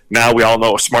normal. Now we all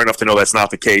know, smart enough to know that's not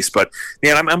the case. But,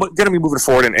 man, I'm going to be moving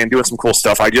forward and doing some cool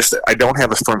stuff. I don't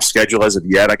have a firm schedule as of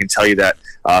yet. I can tell you that.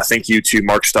 Thank you to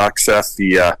Mark Stockseth,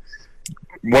 the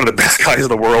one of the best guys in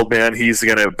the world, man. He's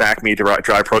going to back me to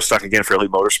drive Pro Stock again for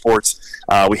Elite Motorsports.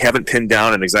 We haven't pinned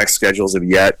down an exact schedule as of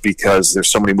yet because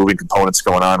there's so many moving components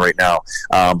going on right now.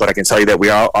 But I can tell you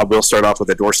that I will start off with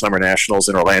the Dorsey Nationals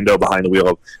in Orlando behind the wheel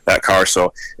of that car.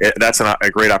 So that's a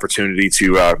great opportunity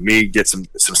to me get some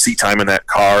seat time in that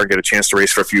car, get a chance to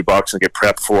race for a few bucks, and get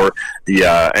prepped for the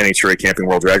NHRA Camping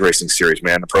World Drag Racing Series,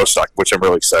 man, the Pro Stock, which I'm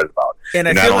really excited about. And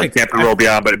I not feel only like Camping World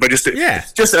Beyond, but just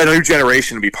a new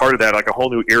generation to be part of that, like a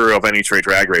whole new era of NHRA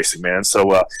drag racing, man.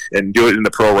 So and do it in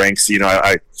the pro ranks.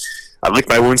 I licked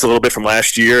my wounds a little bit from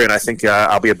last year, and I think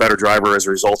I'll be a better driver as a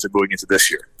result of moving into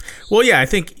this year. Well, yeah, I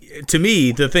think, to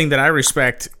me, the thing that I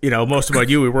respect, most about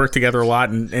you, we work together a lot,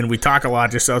 and we talk a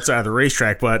lot just outside of the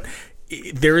racetrack, but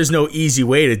there is no easy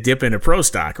way to dip into Pro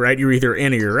Stock, right? You're either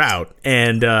in or you're out.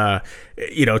 And,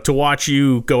 to watch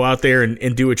you go out there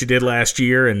and do what you did last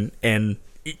year and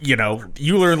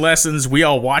you learn lessons, we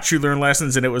all watch you learn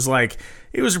lessons, and it was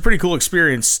a pretty cool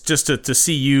experience just to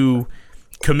see you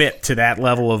commit to that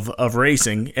level of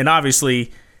racing. And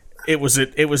obviously it was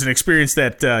an experience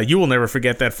that you will never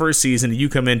forget, that first season. You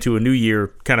come into a new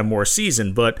year kind of more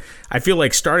seasoned, but I feel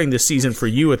like starting this season for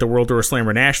you at the World Door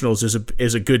Slammer Nationals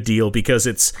is a good deal because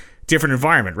it's different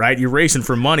environment, right? You're racing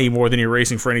for money more than you're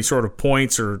racing for any sort of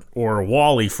points or a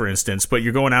Wally, for instance, but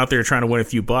you're going out there trying to win a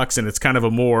few bucks, and it's kind of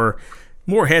a more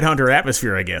headhunter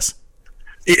atmosphere, I guess.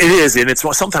 It is, and it's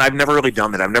something I've never really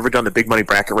done. That I've never done the big money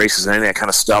bracket races and any of that kind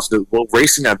of stuff. The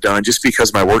racing I've done, just because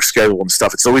of my work schedule and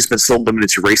stuff, it's always been so limited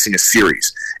to racing a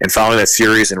series and following that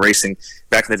series and racing.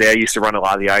 Back in the day, I used to run a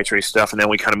lot of the iTrace stuff, and then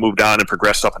we kind of moved on and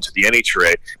progressed up into the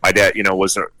NHRA. My dad,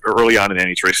 was early on in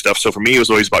NHRA stuff, so for me, it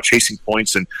was always about chasing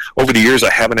points. And over the years,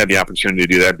 I haven't had the opportunity to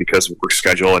do that because of work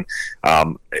schedule. And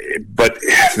but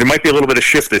there might be a little bit of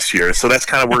shift this year, so that's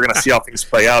kind of we're going to see how things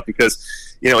play out. Because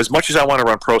as much as I want to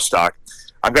run Pro Stock,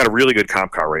 I've got a really good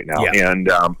comp car right now, and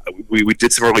we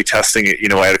did some early testing.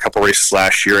 I had a couple races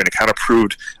last year, and it kind of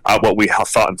proved what we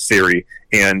thought in theory,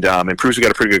 and it proves we got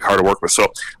a pretty good car to work with.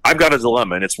 So I've got a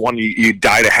dilemma, and it's one you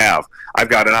die to have. I've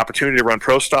got an opportunity to run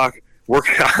Pro Stock, work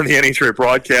on the NHRA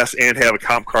broadcast, and have a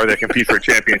comp car that compete for a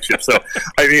championship. So,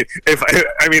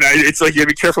 it's like you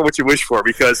be careful what you wish for,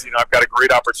 because I've got a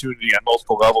great opportunity on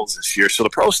multiple levels this year. So the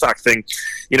Pro Stock thing,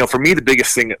 for me, the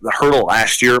biggest thing, the hurdle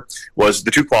last year was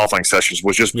the 2 qualifying sessions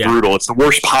was just brutal. It's the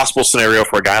worst possible scenario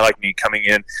for a guy like me coming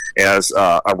in as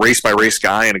a race-by-race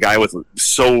guy and a guy with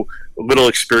so little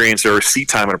experience or seat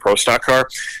time in a Pro Stock car,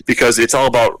 because it's all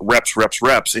about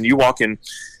reps, and you walk in.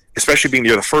 especially being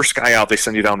you're the first guy out, they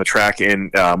send you down the track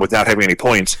and without having any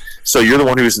points. So you're the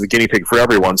one who's the guinea pig for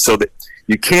everyone. So that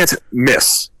you can't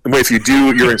miss. If you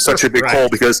do, you're in such a big hole,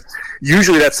 because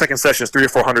usually that second session is 300 or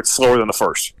 400 slower than the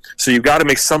first. So you've got to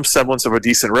make some semblance of a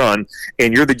decent run,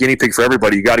 and you're the guinea pig for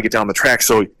everybody. You got to get down the track.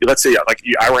 So let's say, like,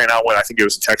 I ran out when I think it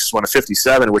was in Texas, one of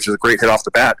 57, which is a great hit off the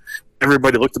bat.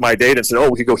 Everybody looked at my data and said, "Oh,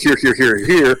 we could go here, here, here,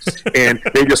 here," and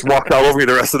they just walked all over me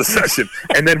the rest of the session.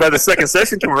 And then by the second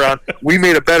session came around, we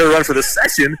made a better run for the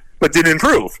session, but didn't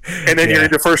improve. And then you're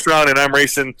in the first round, and I'm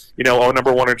racing,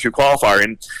 number 1 or 2 qualifier,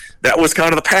 and that was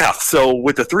kind of the path. So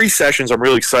with the 3 sessions, I'm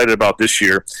really excited about this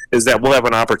year is that we'll have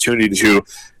an opportunity to.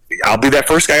 I'll be that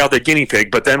first guy out there, guinea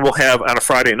pig, but then we'll have on a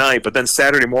Friday night, but then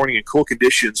Saturday morning in cool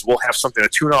conditions, we'll have something to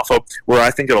tune off of where I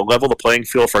think it'll level the playing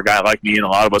field for a guy like me and a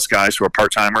lot of us guys who are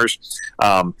part-timers.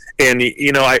 There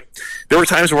were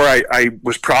times where I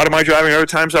was proud of my driving, other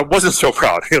times I wasn't so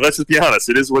proud. Let's just be honest.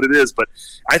 It is what it is. But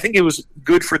I think it was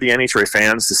good for the NHRA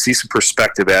fans to see some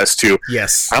perspective as to,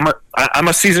 yes, I'm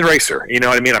a seasoned racer. You know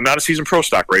what I mean? I'm not a seasoned pro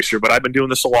stock racer, but I've been doing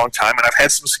this a long time, and I've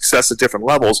had some success at different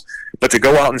levels. But to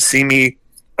go out and see me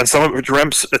and some of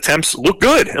Rem's attempts look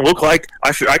good and look like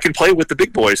I can play with the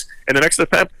big boys, and the next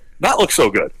attempt not look so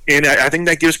good. And I think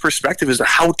that gives perspective as to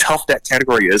how tough that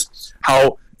category is,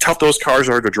 how tough those cars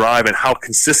are to drive, and how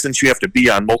consistent you have to be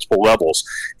on multiple levels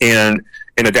and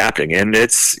adapting. And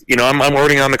it's, I'm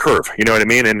learning on the curve, you know what I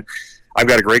mean? And I've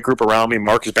got a great group around me.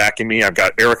 Mark is backing me. I've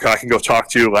got Erica I can go talk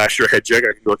to. Last year I had Jeg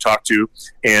I can go talk to.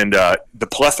 And the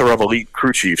plethora of elite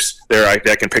crew chiefs there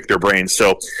that can pick their brains.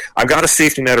 So I've got a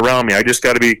safety net around me. I just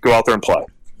got to go out there and play.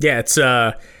 Yeah,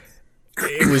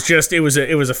 it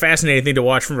was a fascinating thing to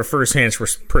watch from a first-hand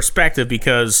perspective,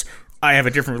 because I have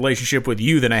a different relationship with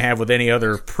you than I have with any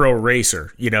other pro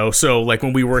racer, So like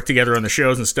when we work together on the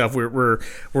shows and stuff, we're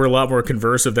a lot more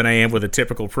conversive than I am with a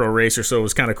typical pro racer. So it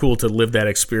was kind of cool to live that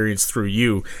experience through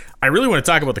you. I really want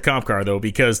to talk about the comp car though,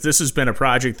 because this has been a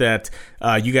project that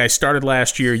you guys started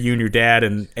last year, you and your dad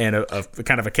and a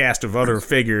kind of a cast of other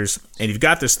figures, and you've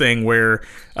got this thing where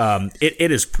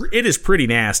it is pretty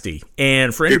nasty.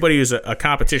 And for anybody who's a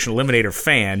competition eliminator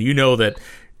fan, you know that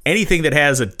anything that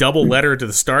has a double letter to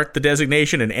the start the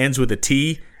designation and ends with a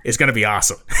T is going to be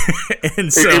awesome.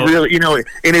 And so it really,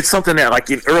 and it's something that, like,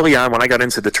 early on when I got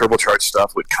into the turbocharged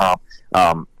stuff with comp,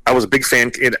 I was a big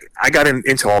fan. I got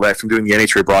into all that from doing the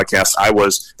NHRA broadcast. I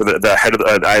was the head of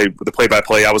the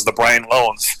play-by-play. I was the Brian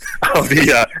Loans of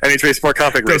the NHRA Sport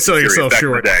Config Racing Series back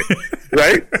in the day,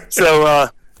 right? So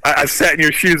I've sat in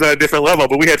your shoes on a different level,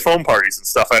 but we had foam parties and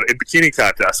stuff in bikini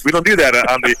contests. We don't do that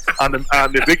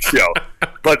on the big show,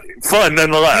 but fun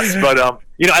nonetheless. But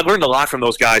I learned a lot from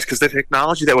those guys, because the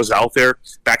technology that was out there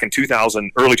back in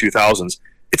early 2000s,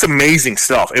 it's amazing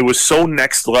stuff. It was so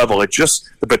next level.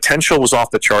 The potential was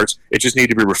off the charts. It just needed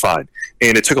to be refined.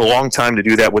 And it took a long time to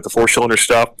do that with the 4-cylinder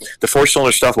stuff. The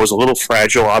 4-cylinder stuff was a little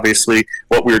fragile, obviously,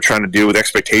 what we were trying to do with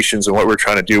expectations and what we were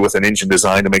trying to do with an engine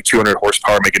design to make 200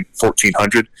 horsepower, making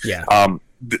 1,400. Yeah.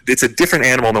 It's a different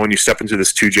animal than when you step into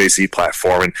this 2JZ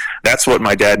platform. And that's what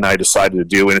my dad and I decided to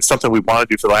do. And it's something we wanted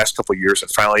to do for the last couple of years. And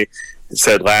finally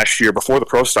said last year, before the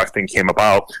Pro Stock thing came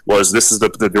about, was this is the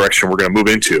direction we're going to move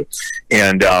into.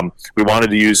 And we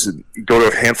wanted to go to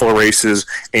a handful of races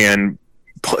and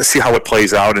see how it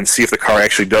plays out and see if the car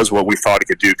actually does what we thought it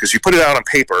could do. Because you put it out on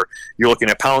paper, you're looking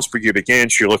at pounds per cubic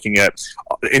inch, you're looking at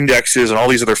indexes and all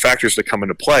these other factors that come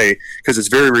into play, because it's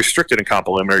very restricted in comp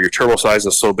preliminary. Your turbo size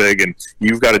is so big, and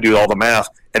you've got to do all the math,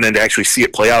 and then to actually see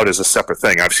it play out is a separate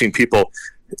thing. I've seen people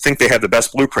think they have the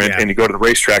best blueprint, and you go to the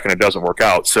racetrack and it doesn't work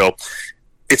out. So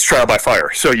it's trial by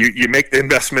fire. So you make the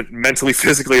investment mentally,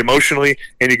 physically, emotionally,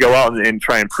 and you go out and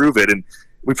try and prove it. And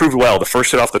we proved well. The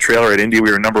first hit off the trailer at Indy,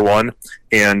 we were number 1,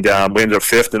 and we ended up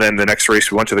 5th. And then the next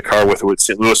race we went to the car with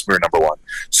St. Louis, we were number 1.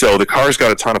 So the car's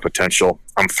got a ton of potential.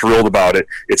 I'm thrilled about it.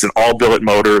 It's an all-billet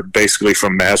motor, basically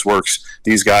from MazWorks.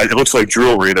 These guys, it looks like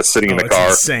jewelry that's sitting in the car.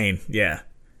 It's insane, yeah.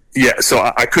 Yeah,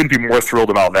 so I couldn't be more thrilled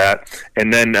about that.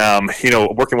 And then,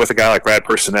 working with a guy like Brad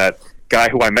Personette, guy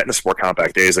who I met in the Sport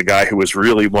Compact days, a guy who was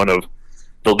really one of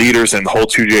the leaders in the whole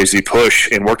 2JZ push,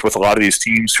 and worked with a lot of these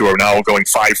teams who are now going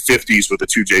 550s with the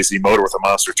 2JZ motor with a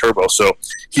monster turbo. So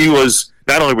he was,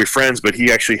 not only were we friends, but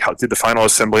he actually did the final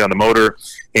assembly on the motor,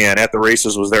 and at the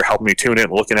races was there helping me tune it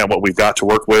and looking at what we've got to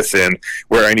work with and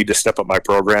where I need to step up my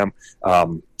program.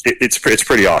 It's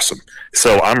pretty awesome.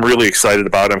 So I'm really excited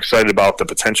about it. I'm excited about the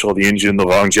potential of the engine, the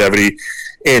longevity,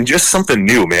 and just something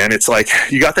new, man. It's like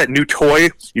you got that new toy,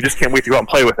 you just can't wait to go out and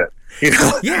play with it.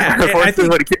 Yeah, I think,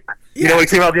 when it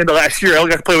came out at the end of last year, I only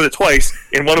got to play with it twice,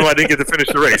 and one of them I didn't get to finish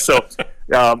the race. So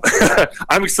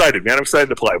I'm excited, man. I'm excited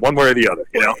to play one way or the other.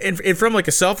 And from like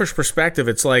a selfish perspective,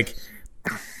 it's like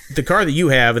the car that you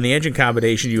have and the engine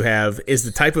combination you have is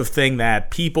the type of thing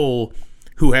that people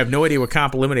who have no idea what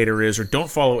Comp Eliminator is or don't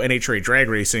follow NHRA drag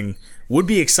racing would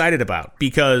be excited about,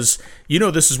 because you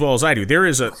know this as well as I do. There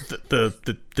is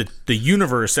the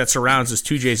universe that surrounds this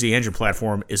 2JZ engine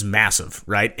platform is massive,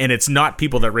 right? And it's not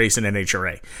people that race in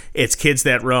NHRA. It's kids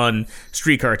that run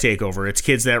Streetcar Takeover. It's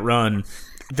kids that run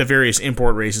the various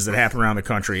import races that happen around the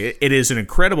country. It is an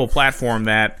incredible platform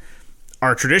that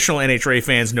our traditional NHRA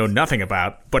fans know nothing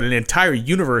about, but an entire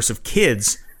universe of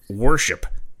kids worship.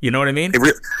 You know what I mean?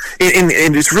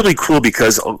 And it's really cool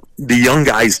because the young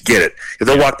guys get it.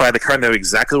 They'll walk by the car and know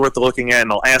exactly what they're looking at,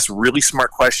 and they'll ask really smart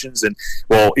questions. And,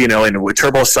 well, you know, and with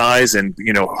turbo size and,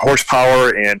 you know,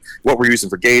 horsepower and what we're using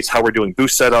for gates, how we're doing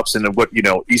boost setups, and what, you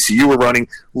know, ECU we're running.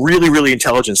 Really, really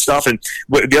intelligent stuff. And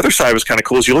what the other side was kind of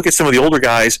cool is you look at some of the older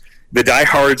guys, the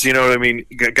diehards, you know what I mean,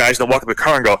 guys that walk up the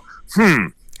car and go,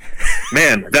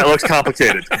 man, that looks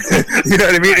complicated. You know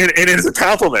what I mean? And it's a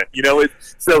compliment, you know.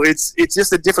 So it's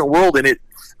just a different world, and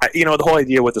you know, the whole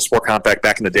idea with the Sport Compact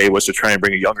back in the day was to try and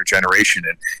bring a younger generation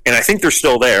in, and I think they're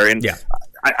still there. And yeah.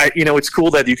 You know, it's cool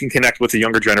that you can connect with the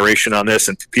younger generation on this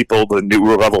and people, the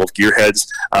newer level of gearheads,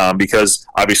 because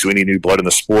obviously we need new blood in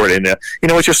the sport. And you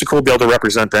know, it's just cool to be able to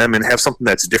represent them and have something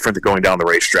that's different than going down the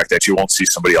racetrack that you won't see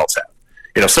somebody else have.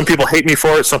 You know, some people hate me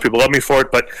for it, some people love me for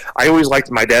it, but I always liked,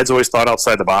 my dad's always thought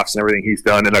outside the box and everything he's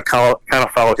done, and I kind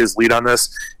of follow his lead on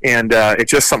this, and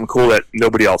it's just something cool that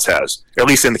nobody else has, at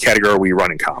least in the category we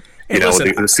run in Comp. You know,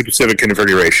 the specific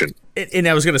configuration. And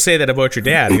I was going to say that about your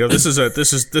dad. You know,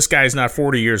 this guy's not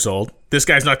 40 years old. This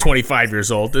guy's not 25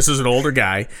 years old. This is an older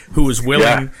guy who is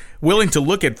willing to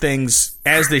look at things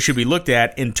as they should be looked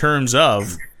at in terms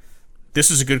of, this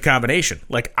is a good combination.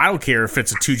 Like, I don't care if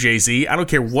it's a 2JZ. I don't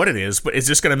care what it is, but is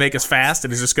this going to make us fast,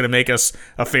 and is this going to make us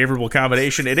a favorable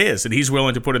combination? It is, and he's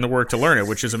willing to put in the work to learn it,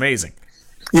 which is amazing.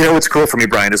 You know, what's cool for me,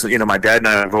 Brian, is, you know, my dad and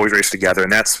I have always raced together,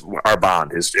 and that's our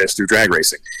bond is through drag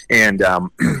racing. And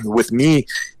with me,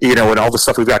 you know, and all the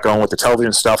stuff we've got going with the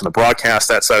television stuff and the broadcast,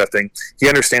 that side of thing, he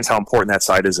understands how important that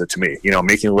side is to me, you know,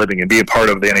 making a living and being part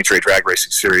of the NHRA drag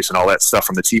racing series and all that stuff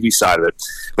from the TV side of it.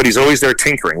 But he's always there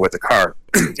tinkering with the car.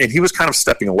 And he was kind of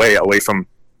stepping away from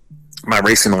my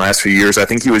racing the last few years. I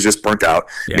think he was just burnt out.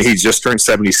 Yeah. And he's just turned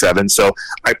 77. So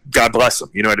God bless him.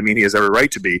 You know what I mean? He has every right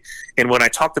to be. And when I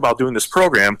talked about doing this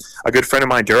program, a good friend of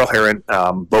mine, Daryl Heron,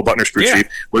 Bo Butner's crew chief,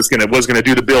 was gonna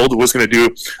do the build, was gonna do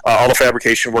all the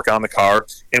fabrication work on the car,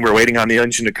 and we're waiting on the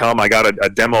engine to come. I got a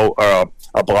demo,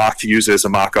 a block to use as a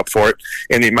mock-up for it.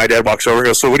 And my dad walks over and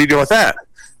goes, "So what are you doing with that?"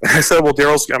 I said, well, I'm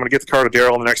going to get the car to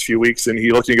Daryl in the next few weeks. And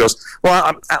he looked and he goes,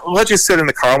 well, let's just sit in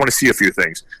the car. I want to see a few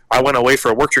things. I went away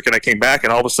for a work trick and I came back,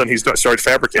 and all of a sudden he started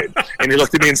fabricating. And he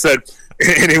looked at me and said,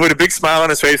 and he with a big smile on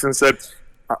his face and said,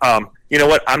 you know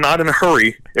what? I'm not in a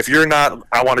hurry. If you're not,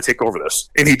 I want to take over this.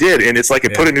 And he did. And it's like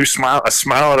it put a smile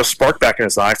and a spark back in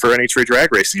his eye for NHRA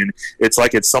drag racing. And it's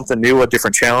like it's something new, a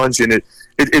different challenge. And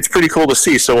it's pretty cool to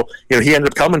see. So, you know, he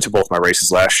ended up coming to both my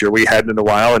races last year. We hadn't in a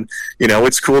while. And, you know,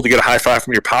 it's cool to get a high five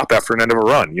from your pop after an end of a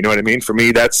run. You know what I mean? For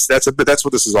me, that's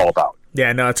what this is all about.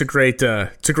 Yeah, no, it's a great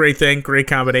thing, great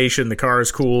combination. The car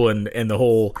is cool, and the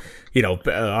whole, you know,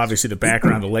 obviously the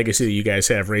background, the legacy that you guys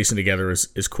have racing together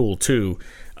is cool too.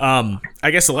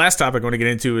 I guess the last topic I want to get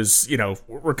into is, you know,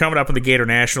 we're coming up in the Gator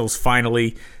Nationals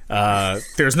finally.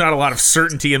 There's not a lot of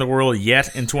certainty in the world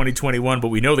yet in 2021, but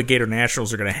we know the Gator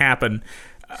Nationals are going to happen.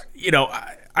 You know,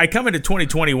 I come into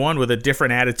 2021 with a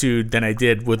different attitude than I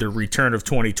did with the return of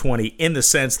 2020, in the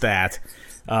sense that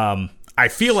I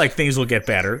feel like things will get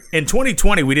better. In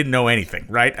 2020, we didn't know anything,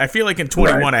 right? I feel like in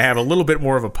 21, I have a little bit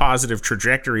more of a positive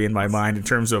trajectory in my mind in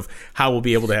terms of how we'll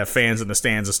be able to have fans in the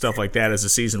stands and stuff like that as the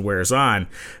season wears on.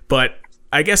 But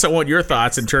I guess I want your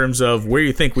thoughts in terms of where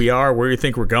you think we are, where you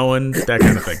think we're going, that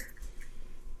kind of thing.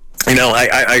 You know,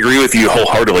 I agree with you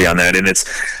wholeheartedly on that, and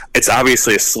it's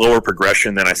obviously a slower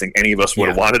progression than I think any of us would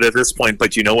have wanted at this point,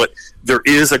 but you know what? There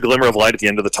is a glimmer of light at the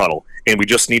end of the tunnel, and we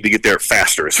just need to get there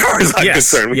faster as far as I'm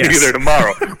concerned. We can get there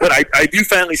tomorrow. But I do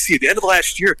finally see at the end of the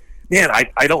last year, man,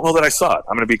 I don't know that I saw it.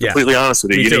 I'm going to be completely honest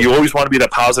with you. You know, you always want to be that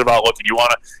positive outlook, and you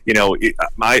want to, you know,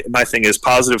 my thing is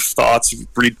positive thoughts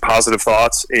breed positive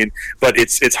thoughts, but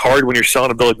it's hard when you're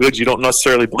selling a bill of goods you don't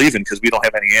necessarily believe in, because we don't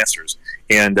have any answers.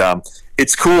 And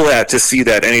it's cool to see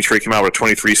that NHRA came out with a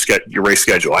 23 race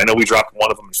schedule. I know we dropped one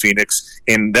of them in Phoenix,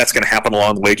 and that's going to happen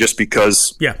along the way just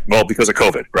because, because of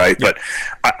COVID, right? Yeah.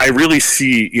 But I really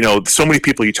see, you know, so many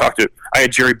people you talk to. I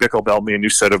had Jerry Bickle build me a new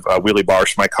set of wheelie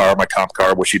bars for my comp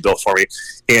car, which he built for me,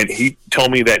 and he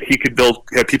told me that he could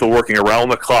have people working around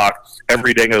the clock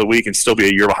every day of the week and still be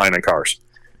a year behind on cars.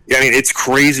 I mean, it's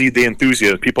crazy, the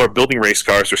enthusiasm. People are building race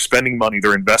cars. They're spending money.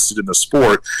 They're invested in the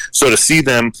sport. So to see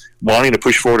them wanting to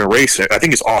push forward and race it, I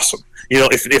think is awesome. You know,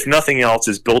 if nothing else,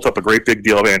 it's built up a great big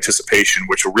deal of anticipation,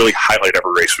 which will really highlight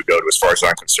every race we go to, as far as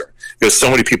I'm concerned. Because so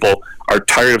many people are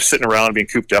tired of sitting around and being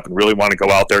cooped up and really want to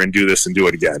go out there and do this and do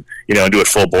it again, you know, and do it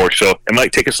full bore. So it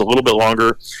might take us a little bit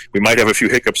longer. We might have a few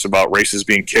hiccups about races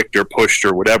being kicked or pushed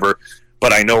or whatever,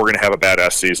 but I know we're going to have a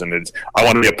badass season, and I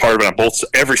want to be a part of it on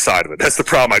every side of it. That's the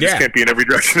problem. I just can't be in every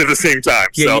direction at the same time.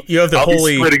 Yeah, so you have I'll be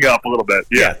splitting up a little bit.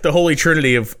 Yeah, the holy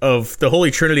trinity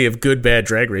of good, bad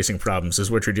drag racing problems is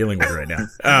what you're dealing with right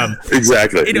now.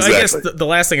 Exactly. I guess the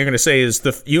last thing I'm going to say is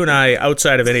you and I,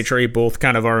 outside of NHRA, both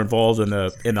kind of are involved in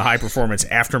the high performance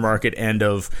aftermarket end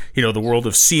of, you know, the world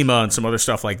of SEMA and some other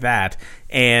stuff like that.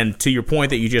 And to your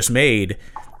point that you just made,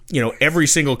 you know, every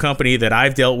single company that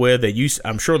I've dealt with,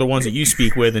 I'm sure the ones that you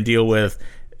speak with and deal with,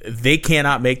 they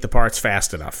cannot make the parts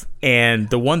fast enough. And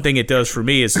the one thing it does for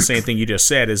me is the same thing you just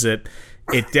said, is that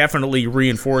it definitely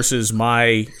reinforces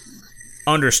my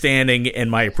understanding and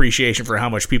my appreciation for how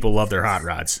much people love their hot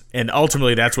rods. And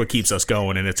ultimately, that's what keeps us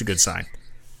going, and it's a good sign.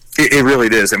 It really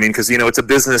is. I mean, because, you know, it's a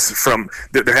business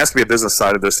there has to be a business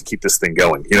side of this to keep this thing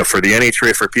going. You know, for the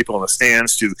NHRA, for people in the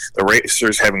stands, to the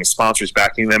racers having sponsors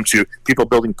backing them, to people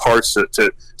building parts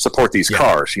to support these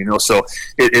cars, you know. So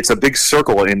it's a big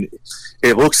circle, and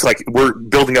it looks like we're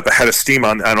building up a head of steam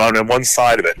on one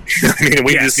side of it. I mean,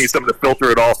 we just need something to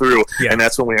filter it all through, and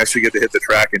that's when we actually get to hit the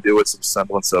track and do it some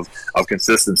semblance of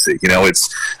consistency. You know,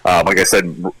 it's, like I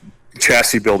said,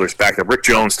 chassis builders back up. Rick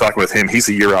Jones, talking with him, he's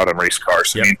a year out on race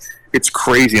cars. I mean, it's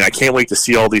crazy, and I can't wait to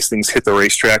see all these things hit the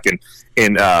racetrack. And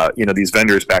you know, these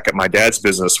vendors back at my dad's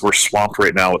business, we're swamped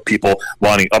right now with people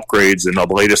wanting upgrades and the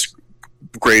latest,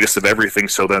 greatest of everything,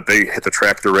 so that they hit the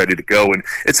track, they're ready to go. And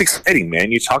it's exciting, man.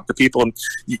 You talk to people, and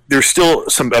there's still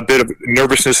a bit of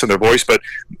nervousness in their voice, but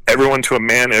everyone, to a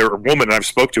man or a woman I've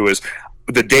spoke to, is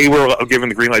the day we're given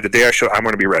the green light, the day I show, I'm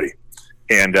going to be ready.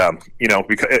 And, you know,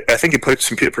 because I think it puts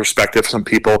some perspective, some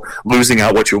people losing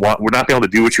out what you want. We're not being able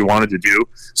to do what you wanted to do.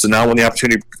 So now when the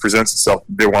opportunity presents itself,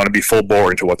 they want to be full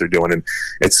bore into what they're doing. And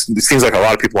it seems like a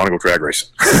lot of people want to go drag racing.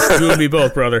 You and me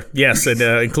both, brother. Yes, and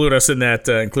include us in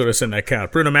that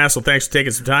count. Bruno Massel, thanks for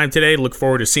taking some time today. Look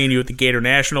forward to seeing you at the Gator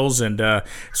Nationals, and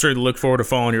certainly look forward to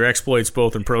following your exploits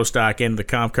both in Pro Stock and the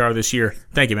Comp Car this year.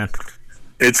 Thank you, man.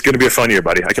 It's going to be a fun year,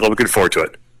 buddy. I'm looking forward to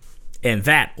it. And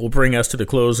that will bring us to the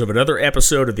close of another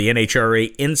episode of the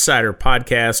NHRA Insider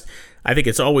Podcast. I think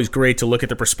it's always great to look at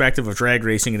the perspective of drag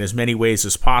racing in as many ways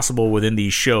as possible within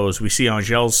these shows. We see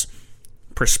Angel's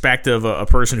perspective, a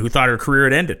person who thought her career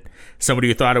had ended, somebody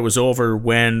who thought it was over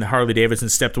when Harley-Davidson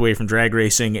stepped away from drag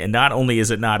racing. And not only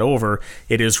is it not over,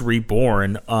 it is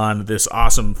reborn on this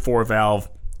awesome 4-valve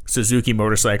Suzuki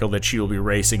motorcycle that she will be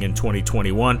racing in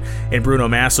 2021. And Bruno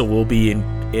Massel will be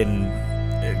in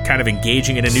kind of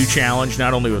engaging in a new challenge,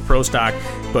 not only with Pro Stock,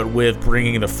 but with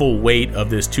bringing the full weight of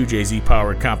this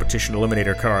 2JZ-powered competition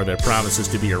eliminator car that promises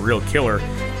to be a real killer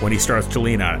when he starts to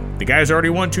lean on it. The guy's already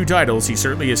won 2 titles. He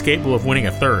certainly is capable of winning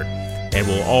a 3rd. And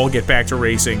we'll all get back to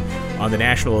racing on the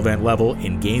national event level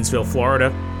in Gainesville,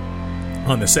 Florida,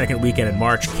 on the second weekend in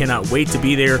March. Cannot wait to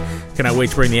be there. Cannot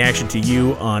wait to bring the action to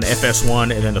you on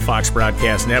FS1 and then the Fox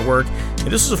Broadcast Network.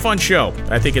 And this is a fun show.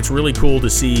 I think it's really cool to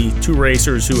see 2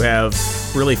 racers who have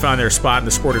really found their spot in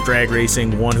the sport of drag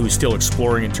racing, one who's still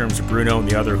exploring in terms of Bruno, and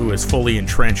the other who is fully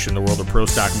entrenched in the world of Pro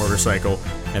Stock motorcycle,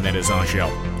 and that is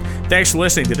Angel. Thanks for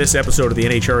listening to this episode of the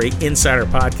NHRA Insider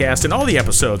Podcast and all the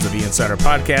episodes of the Insider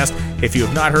Podcast. If you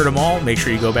have not heard them all, make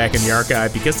sure you go back in the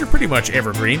archive because they're pretty much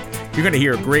evergreen. You're going to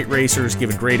hear great racers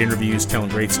giving great interviews, telling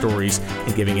great stories,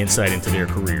 and giving insight into their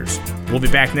careers. We'll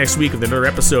be back next week with another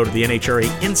episode of the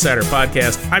NHRA Insider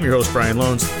Podcast. I'm your host, Brian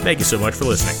Loans. Thank you so much for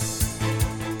listening.